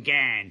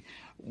Mangan.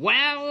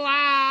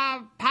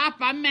 Well,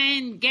 Papa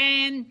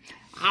Mangan,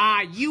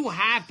 you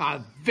have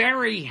a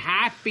very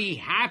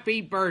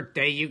happy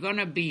birthday. You're going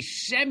to be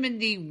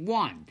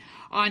 71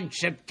 on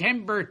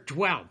September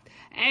 12th.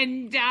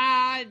 And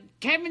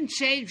Kevin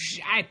says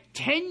at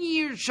 10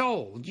 years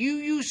old, you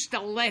used to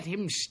let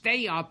him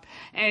stay up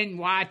and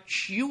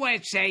watch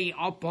USA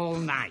Up All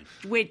Night,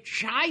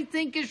 which I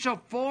think is a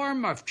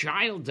form of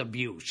child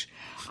abuse.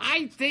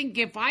 I think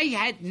if I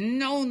had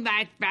known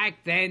that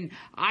back then,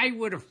 I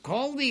would have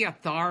called the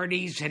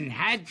authorities and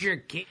had your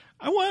kid.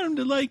 I want him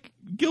to like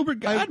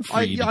Gilbert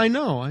Gottfried. I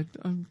know.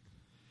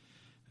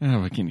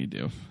 What can you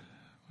do?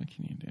 What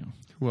can you do?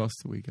 Who else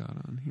do we got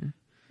on here?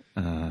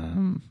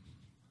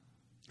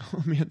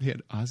 Oh, man, they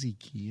had Ozzie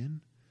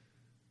Guillen.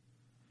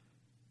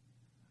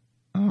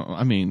 Oh,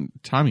 I mean,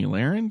 Tommy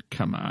Lahren?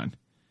 Come on.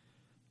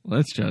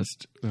 Let's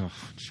just... Oh,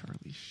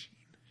 Charlie Sheen.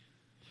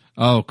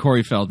 Oh,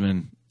 Corey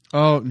Feldman.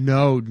 Oh,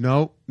 no.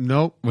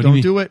 What Don't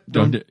you do it. You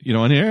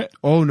don't want to hear it?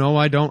 Oh, no,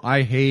 I don't.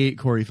 I hate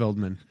Corey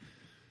Feldman.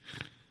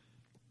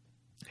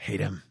 Hate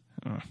him.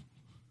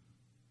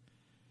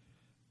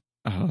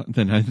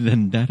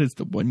 Then that is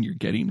the one you're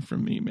getting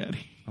from me,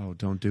 Maddie. Oh,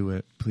 don't do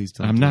it. Please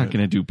don't. I'm not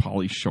going to do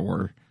Pauly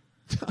Shore.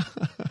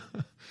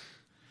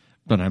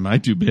 But I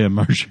might do Bam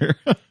Margera.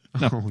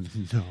 No. Oh,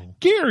 no.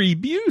 Gary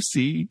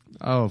Busey.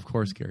 Oh, of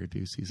course Gary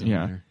Busey's in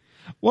there.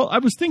 Well, I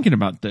was thinking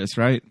about this,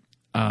 right?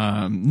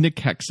 Nick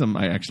Hexum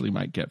I actually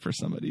might get for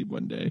somebody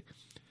one day.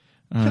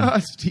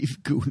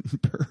 Steve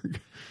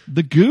Guttenberg.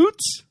 The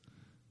Goots?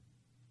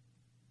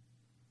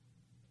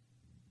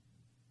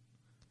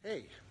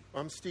 Hey,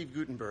 I'm Steve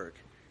Guttenberg,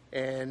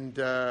 and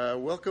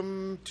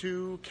welcome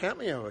to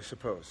Cameo, I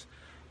suppose.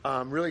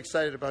 I'm really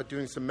excited about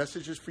doing some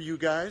messages for you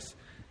guys,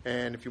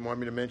 and if you want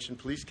me to mention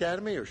Police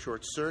Academy or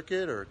Short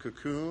Circuit or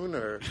Cocoon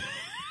or...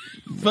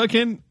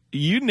 Fucking,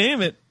 you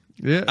name it.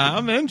 Yeah.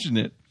 I'll mention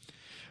it.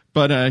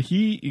 But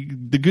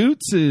the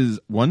Goots is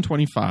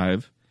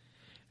 125,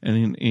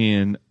 and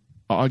in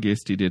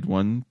August he did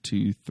 1,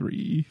 2,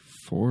 3,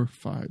 4,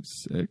 5,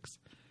 6,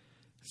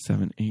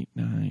 7, 8,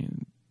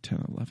 9,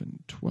 10,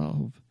 11,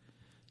 12.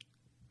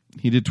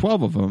 He did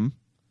 12 of them.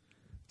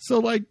 So,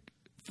 like,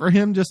 for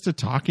him just to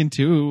talk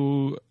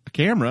into a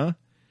camera,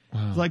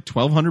 it's like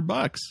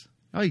 $1,200.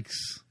 Yikes.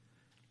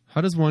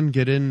 How does one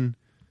get in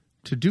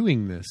to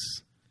doing this?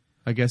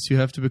 I guess you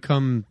have to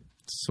become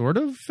sort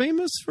of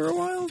famous for a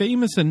while?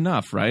 Famous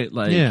enough, right?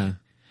 Like, yeah.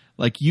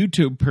 Like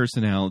YouTube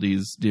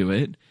personalities do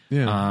it.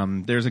 Yeah.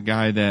 There's a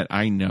guy that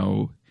I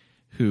know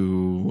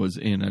who was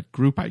in a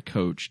group I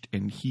coached,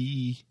 and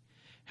he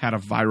had a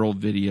viral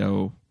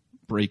video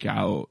break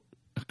out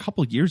a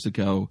couple years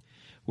ago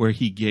where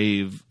he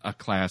gave a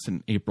class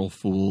an April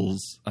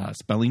Fool's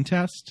spelling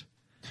test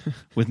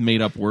with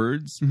made up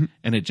words,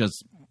 and it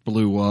just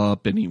blew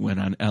up, and he went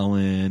on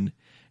Ellen,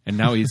 and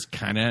now he's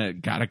kind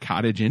of got a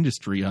cottage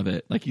industry of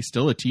it. Like, he's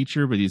still a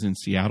teacher, but he's in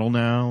Seattle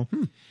now.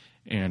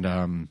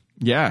 And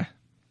yeah,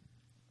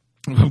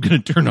 I'm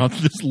going to turn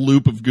off this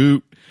loop of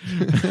Goot.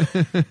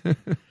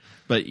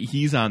 But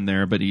he's on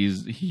there, but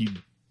he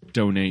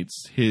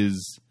donates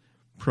his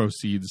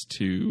proceeds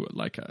to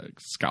like a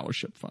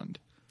scholarship fund.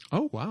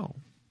 Oh, wow.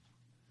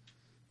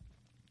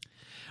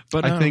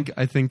 But I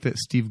think that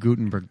Steve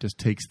Guttenberg just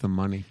takes the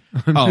money.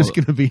 I'm just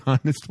going to be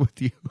honest with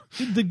you.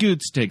 The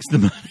Goots takes the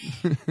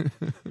money.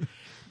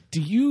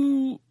 Do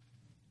you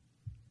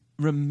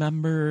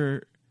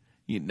remember?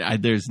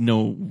 There's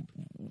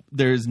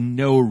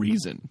no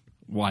reason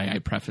why I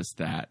prefaced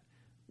that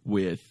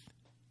with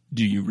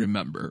 "Do you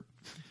remember?"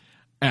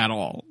 at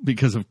all,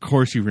 because of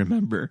course you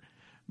remember.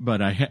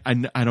 But I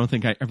don't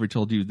think I ever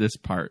told you this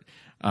part,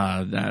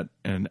 that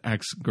an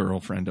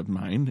ex-girlfriend of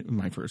mine,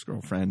 my first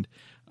girlfriend,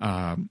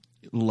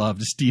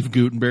 loved Steve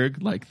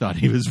Guttenberg, like thought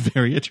he was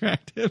very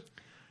attractive.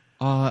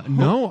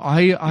 No,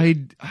 I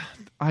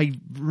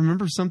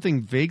remember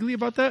something vaguely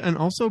about that, and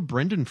also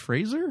Brendan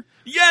Fraser.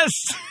 Yes!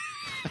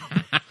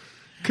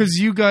 Because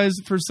you guys,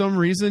 for some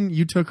reason,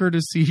 you took her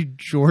to see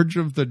George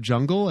of the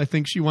Jungle. I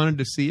think she wanted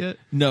to see it.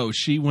 No,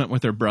 she went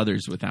with her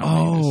brothers without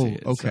me to see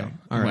it. Okay. So,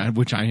 all right.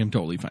 Which I am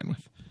totally fine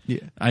with.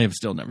 Yeah. I have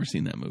still never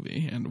seen that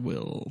movie and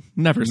will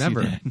never see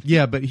that.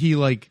 Yeah, but he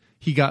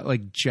got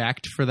like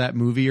jacked for that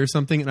movie or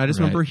something, and I just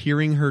remember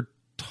hearing her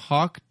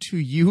talk to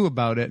you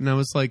about it, and I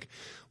was like,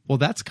 well,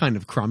 that's kind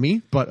of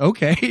crummy, but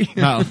okay.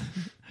 Well,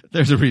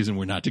 there's a reason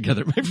we're not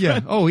together, my friend. Yeah.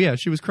 Oh, yeah,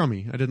 she was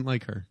crummy. I didn't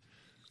like her.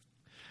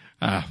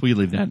 We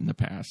leave that in the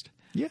past.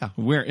 Yeah.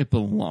 Where it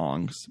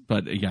belongs.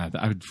 But yeah,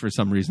 for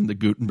some reason, the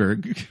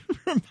Gutenberg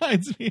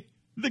reminds me.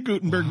 The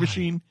Gutenberg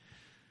machine.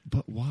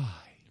 But why?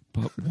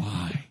 But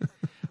why?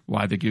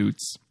 Why the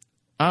Goots?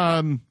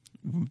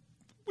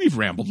 We've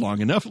rambled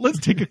long enough.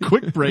 Let's take a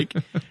quick break,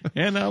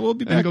 and we'll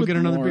be back and go with get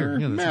another more beer.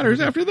 Yeah,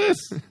 matters after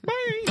this.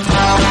 Bye.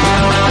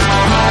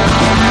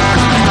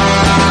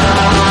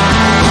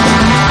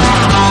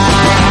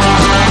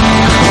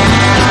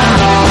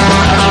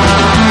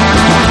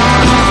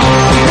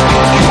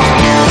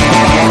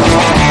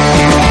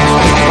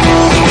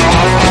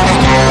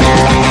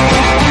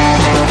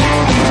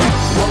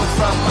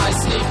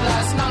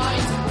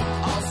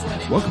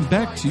 Welcome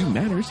back to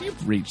Matters.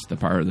 You've reached the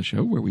part of the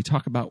show where we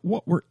talk about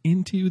what we're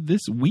into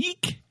this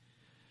week.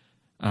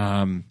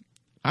 I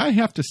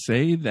have to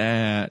say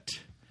that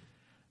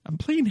I'm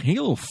playing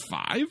Halo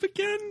 5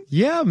 again.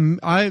 Yeah,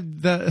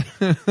 that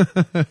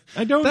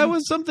That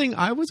was something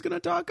I was going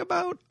to talk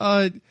about.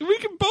 We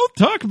can both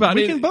talk about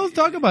it. We can both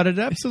talk about it,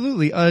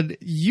 absolutely.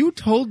 You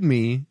told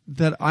me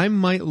that I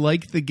might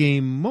like the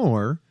game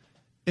more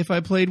if I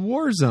played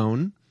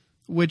Warzone,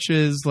 which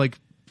is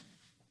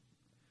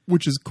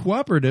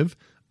cooperative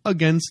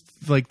against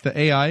like the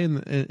AI in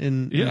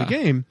the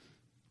game,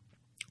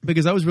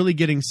 because I was really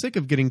getting sick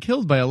of getting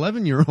killed by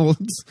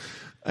 11-year-olds,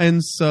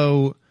 and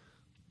so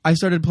I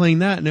started playing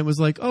that, and it was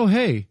like, oh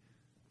hey,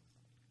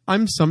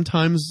 I'm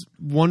sometimes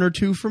 1 or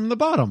 2 from the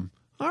bottom.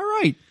 All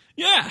right.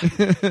 Yeah.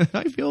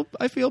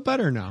 I feel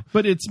better now.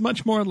 But it's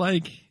much more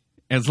like,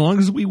 as long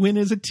as we win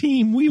as a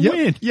team, we Yep.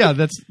 win.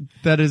 Yeah,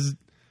 that is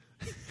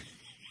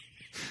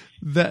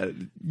that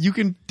you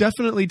can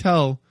definitely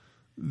tell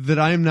that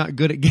I am not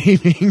good at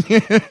gaming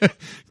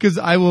because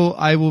I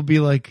will be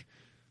like,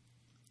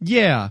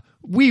 yeah,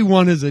 we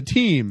won as a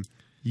team.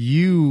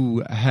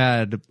 You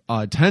had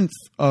a 10th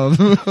of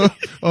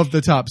of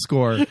the top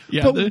score,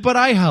 Yeah, but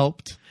I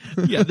helped.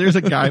 Yeah, there's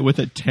a guy with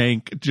a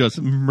tank just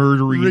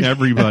murdering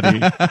everybody.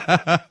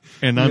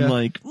 And I'm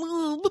like,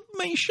 well, but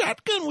my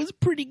shotgun was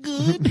pretty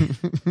good.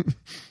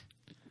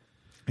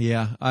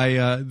 Yeah,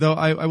 though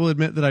I will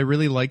admit that I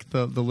really like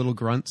the little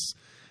grunts.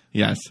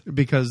 Yes.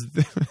 Because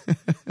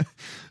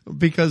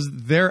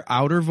their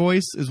outer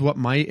voice is what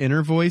my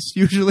inner voice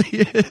usually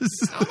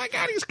is. Oh my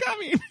God, he's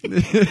coming.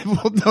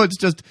 Well, no, it's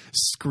just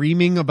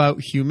screaming about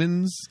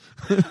humans.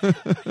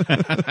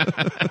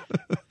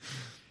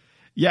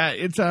 Yeah,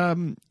 it's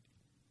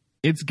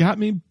got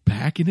me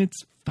back in its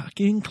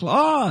fucking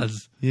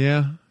claws.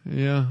 Yeah.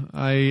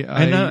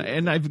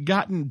 And I've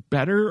gotten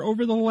better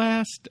over the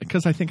last,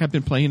 because I think I've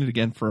been playing it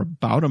again for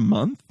about a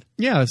month.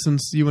 Yeah,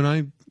 since you and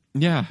I.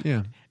 Yeah.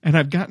 Yeah. And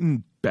I've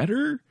gotten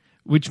better,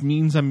 which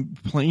means I'm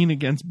playing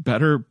against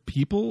better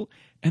people,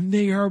 and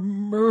they are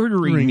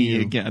murdering me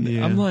you. again.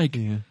 Yeah, I'm like,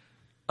 yeah.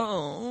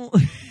 oh.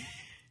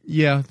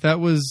 Yeah,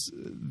 that was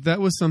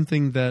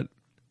something that.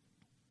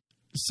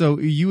 So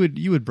you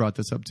had brought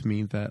this up to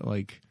me that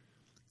like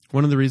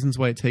one of the reasons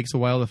why it takes a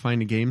while to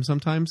find a game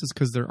sometimes is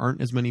because there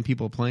aren't as many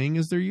people playing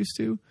as there used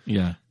to.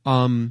 Yeah.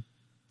 Hawken,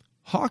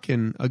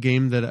 a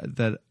game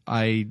that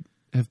I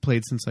have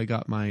played since I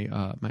got my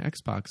my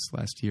Xbox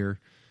last year.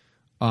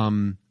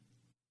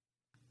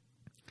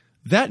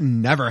 That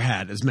never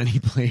had as many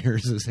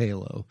players as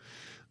Halo.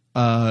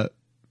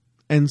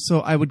 And so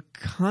I would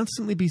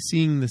constantly be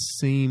seeing the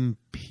same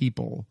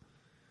people.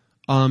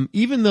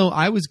 Even though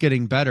I was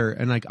getting better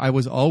and like I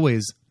was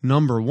always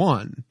number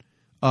 1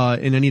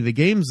 in any of the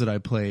games that I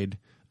played,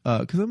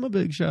 because I'm a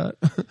big shot.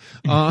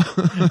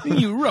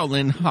 You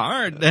rolling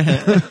hard.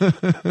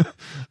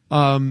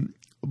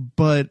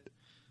 But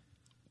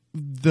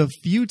the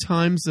few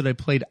times that I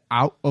played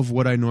out of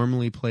what I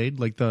normally played,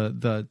 like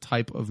the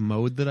type of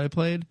mode that I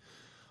played,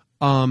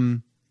 I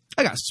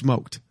got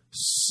smoked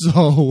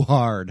so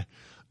hard.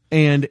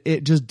 And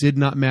it just did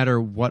not matter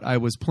what I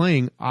was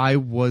playing. I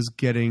was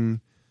getting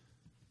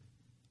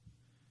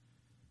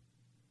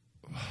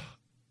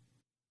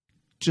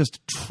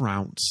just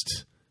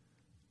trounced.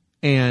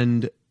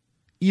 And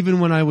even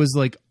when I was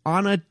like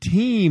on a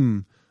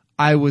team,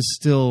 I was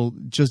still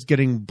just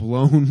getting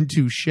blown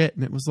to shit.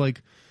 And it was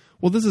like,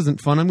 well, this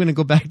isn't fun. I'm going to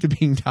go back to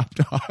being top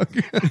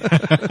dog.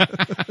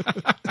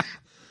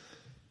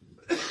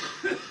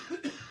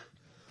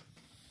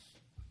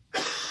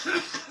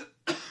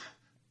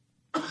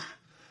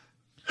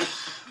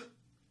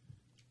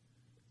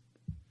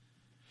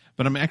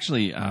 But I'm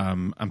actually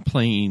I'm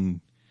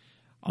playing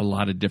a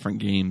lot of different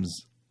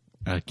games,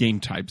 game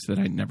types that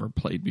I never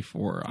played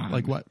before.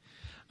 Like what?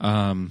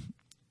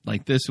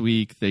 Like this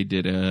week they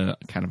did a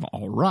kind of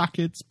all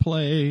rockets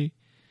play,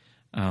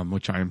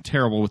 which I am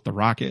terrible with the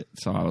rocket.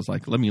 So I was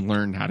like, let me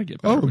learn how to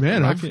get better. Oh with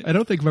man, the rocket. I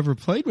don't think I've ever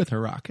played with a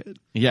rocket.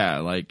 Yeah,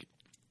 like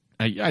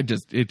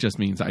it just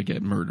means I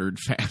get murdered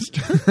fast.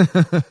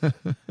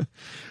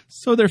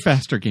 So they're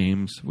faster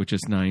games, which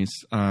is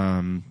nice.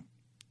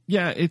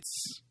 Yeah,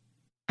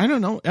 I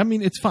don't know. I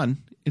mean, it's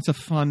fun. It's a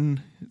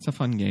fun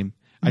game.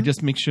 Mm-hmm. I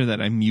just make sure that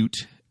I mute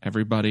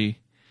everybody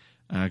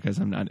because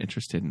I'm not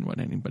interested in what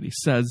anybody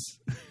says.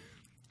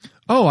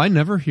 Oh, I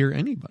never hear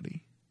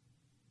anybody.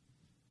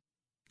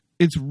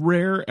 It's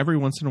rare. Every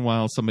once in a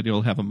while, somebody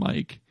will have a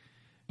mic.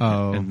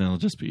 Oh, and they'll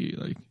just be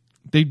like,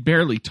 they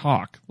barely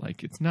talk.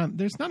 Like it's not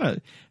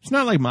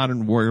like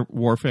Modern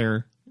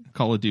Warfare,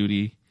 Call of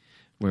Duty,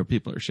 where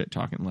people are shit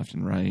talking left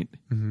and right.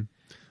 Mm-hmm.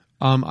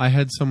 I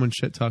had someone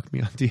shit talk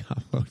me on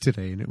Diablo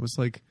today, and it was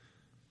like,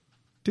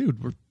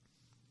 dude, we're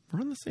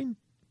on the same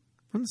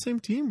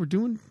team. We're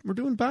doing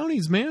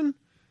bounties, man.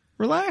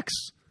 Relax.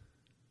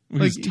 He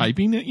was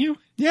typing at you?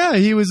 Yeah,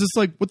 he was just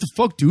like, what the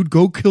fuck, dude?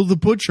 Go kill the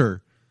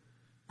butcher.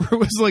 It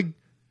was like,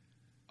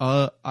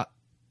 I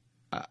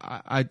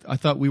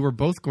thought we were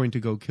both going to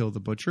go kill the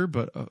butcher,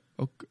 but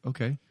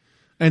okay.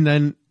 And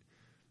then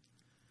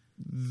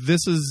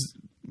this is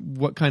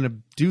what kind of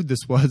dude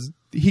this was.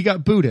 He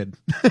got booted.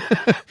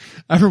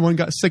 Everyone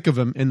got sick of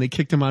him, and they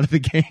kicked him out of the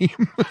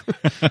game.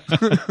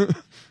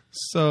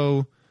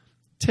 So,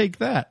 take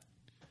that.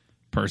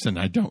 Person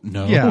I don't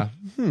know. Yeah.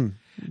 Do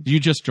you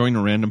just join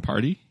a random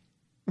party?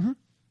 Mm-hmm.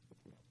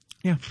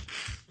 Yeah.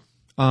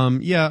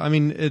 Yeah, I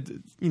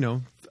mean,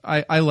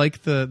 I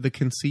like the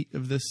conceit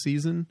of this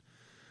season,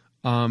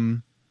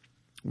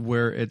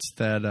 where it's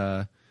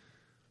that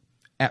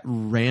at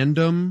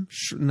random,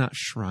 not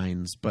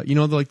shrines, but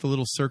like the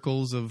little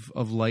circles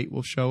of light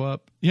will show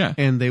up. Yeah.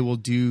 And they will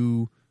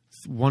do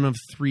one of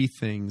 3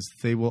 things.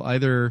 They will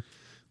either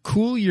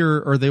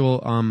they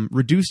will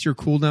reduce your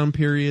cooldown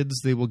periods.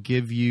 They will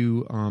give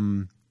you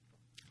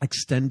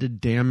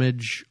extended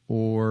damage,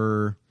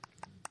 or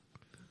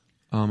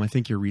I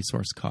think your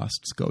resource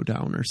costs go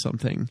down or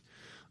something.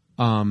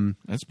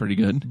 That's pretty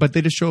good. But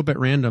they just show up at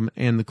random.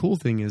 And the cool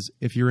thing is,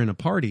 if you're in a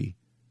party,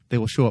 they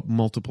will show up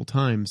multiple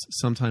times,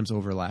 sometimes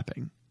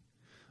overlapping.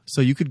 So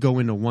you could go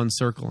into one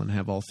circle and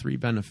have all 3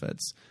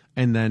 benefits.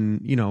 And then,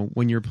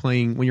 when you're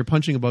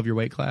punching above your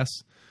weight class,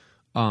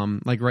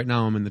 like right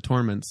now I'm in the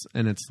Torments,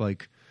 and it's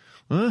like,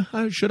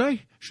 should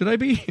I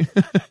be?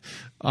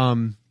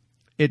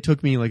 It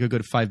took me like a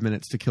good 5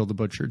 minutes to kill the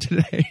Butcher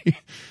today.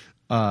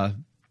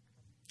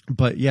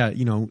 But yeah,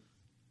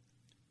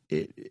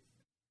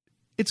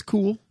 it's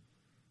cool.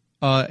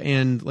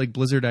 And like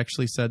Blizzard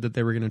actually said that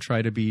they were going to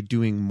try to be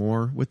doing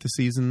more with the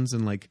seasons,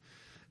 and like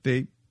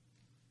they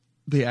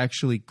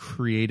actually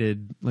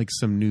created like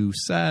some new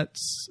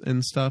sets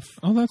and stuff.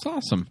 Oh, that's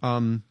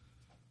awesome.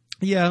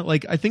 Yeah,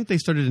 like I think they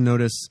started to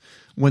notice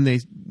when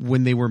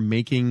they were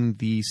making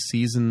the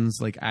seasons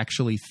like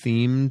actually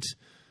themed,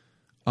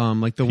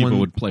 like the People one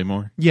would play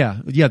more. Yeah,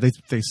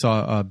 they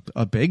saw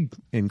a big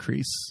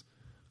increase.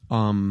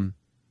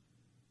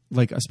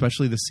 Like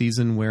especially the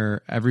season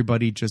where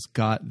everybody just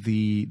got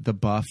the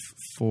buff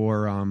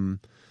for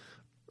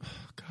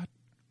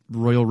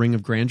Royal Ring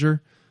of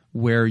Grandeur,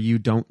 where you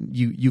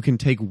can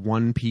take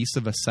one piece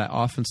of a set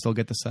off and still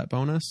get the set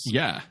bonus.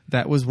 Yeah.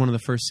 That was one of the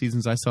first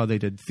seasons I saw they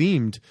did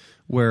themed,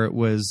 where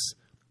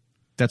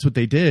that's what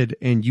they did,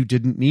 and you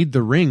didn't need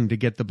the ring to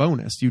get the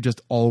bonus. You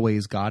just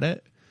always got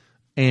it.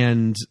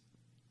 And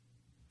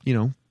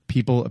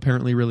people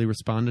apparently really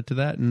responded to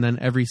that. And then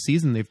every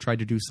season they've tried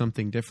to do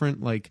something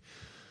different. Like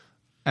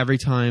every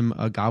time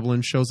a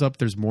goblin shows up,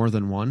 there's more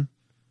than one.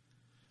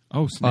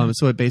 Oh,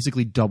 so it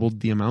basically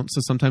doubled the amount.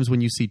 So sometimes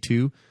when you see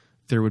 2,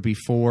 there would be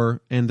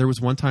 4. And there was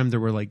one time there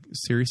were like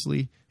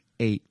seriously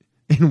 8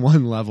 in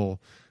one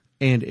level.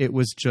 And it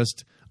was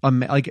just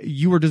like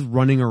you were just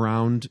running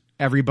around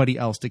everybody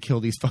else to kill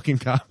these fucking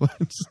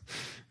goblins.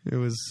 It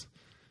was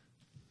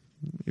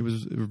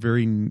a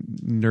very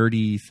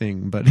nerdy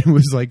thing, but it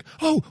was like,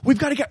 oh, we've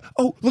got to get,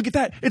 oh, look at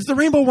that. It's the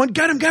rainbow one.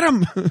 Get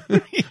him.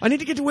 I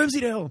need to get to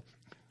Whimsydale.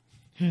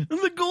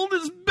 The gold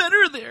is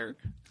better there.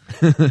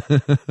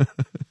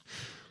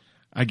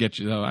 I get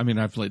you, though. I mean,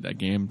 I've played that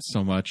game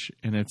so much,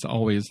 and it's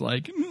always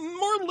like,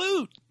 more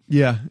loot.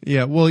 Yeah.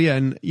 Well, yeah,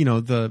 and,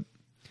 the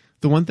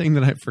one thing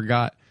that I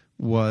forgot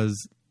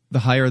was the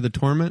higher the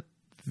torment,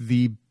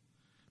 the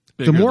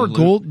more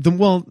gold,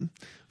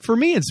 for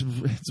me, it's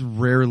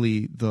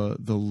rarely the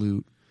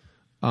loot,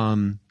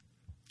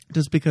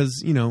 just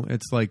because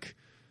it's like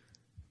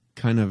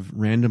kind of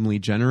randomly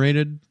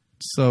generated.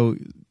 So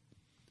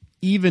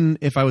even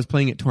if I was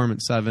playing at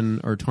Torment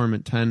 7 or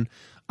Torment 10,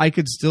 I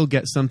could still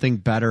get something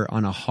better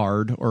on a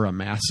hard or a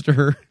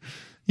master.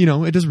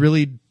 It just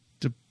really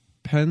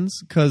depends,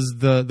 because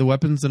the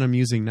weapons that I'm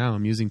using now,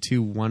 I'm using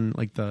 2, one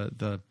like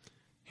the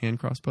hand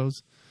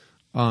crossbows.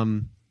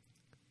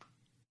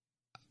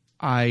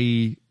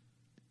 I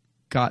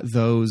got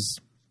those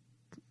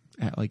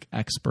at like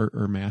expert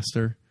or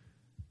master,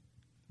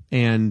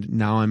 and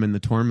now I'm in the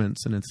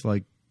Torments, and it's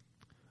like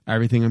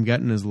everything I'm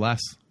getting is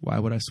less. Why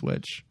would I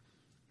switch?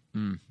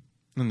 And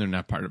they're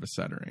not part of a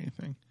set or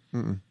anything.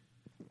 Mm-mm.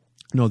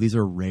 No, these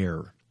are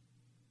rare.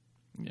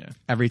 Yeah.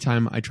 Every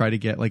time I try to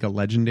get like a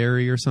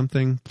legendary or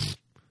something,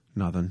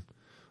 nothing.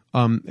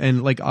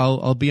 And like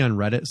I'll be on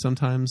Reddit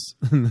sometimes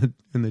in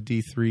the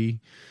D3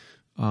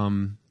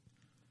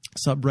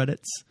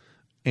 subreddits,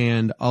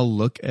 and I'll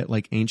look at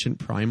like ancient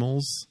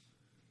primals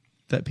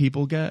that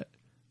people get,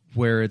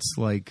 where it's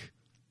like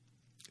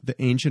the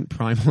ancient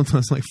primal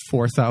does like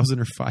 4,000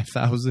 or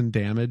 5,000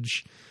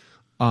 damage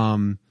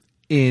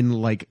in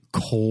like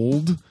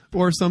cold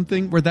or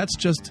something, where that's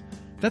just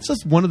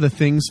one of the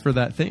things for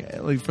that thing,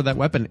 like for that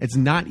weapon. It's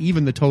not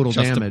even the total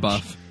just damage. A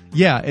buff.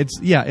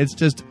 It's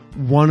just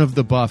one of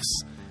the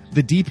buffs.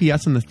 The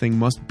DPS on the thing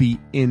must be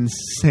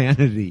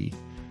insanity.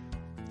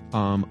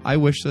 I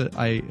wish that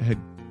I had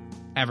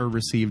ever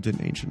received an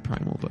ancient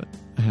primal, but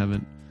I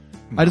haven't.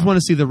 No. I just want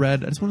to see the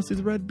red. I just want to see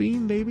the red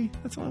beam, baby.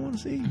 That's all I want to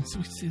see.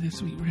 See the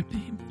sweet red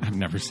beam. I've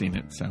never seen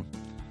it, so.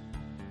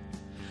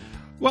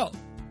 Well,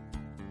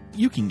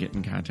 you can get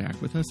in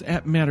contact with us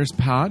at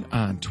MattersPod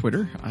on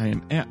Twitter. I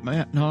am at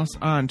Matt Noss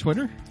on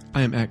Twitter.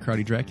 I am at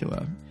Crowdy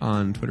Dracula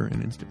on Twitter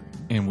and Instagram.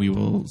 And we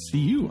will see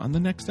you on the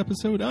next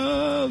episode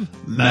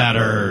of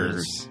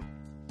Matters.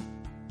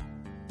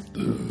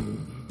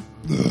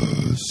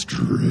 The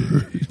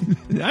straight.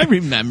 I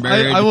remember.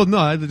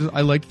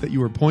 I liked that you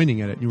were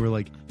pointing at it. You were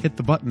like, hit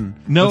the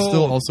button. No. But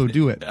still also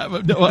do it.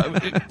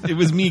 It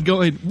was me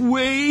going,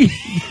 wait.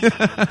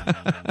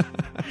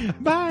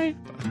 Bye.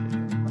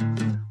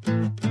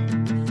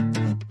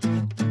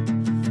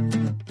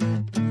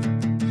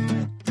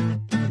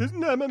 His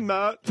name is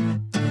Matt.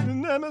 His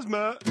name is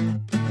Matt.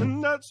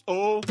 And that's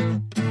all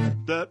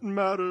that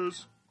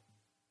matters.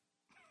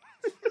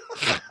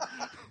 It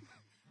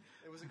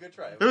was a good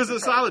try. It was a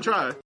solid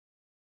try.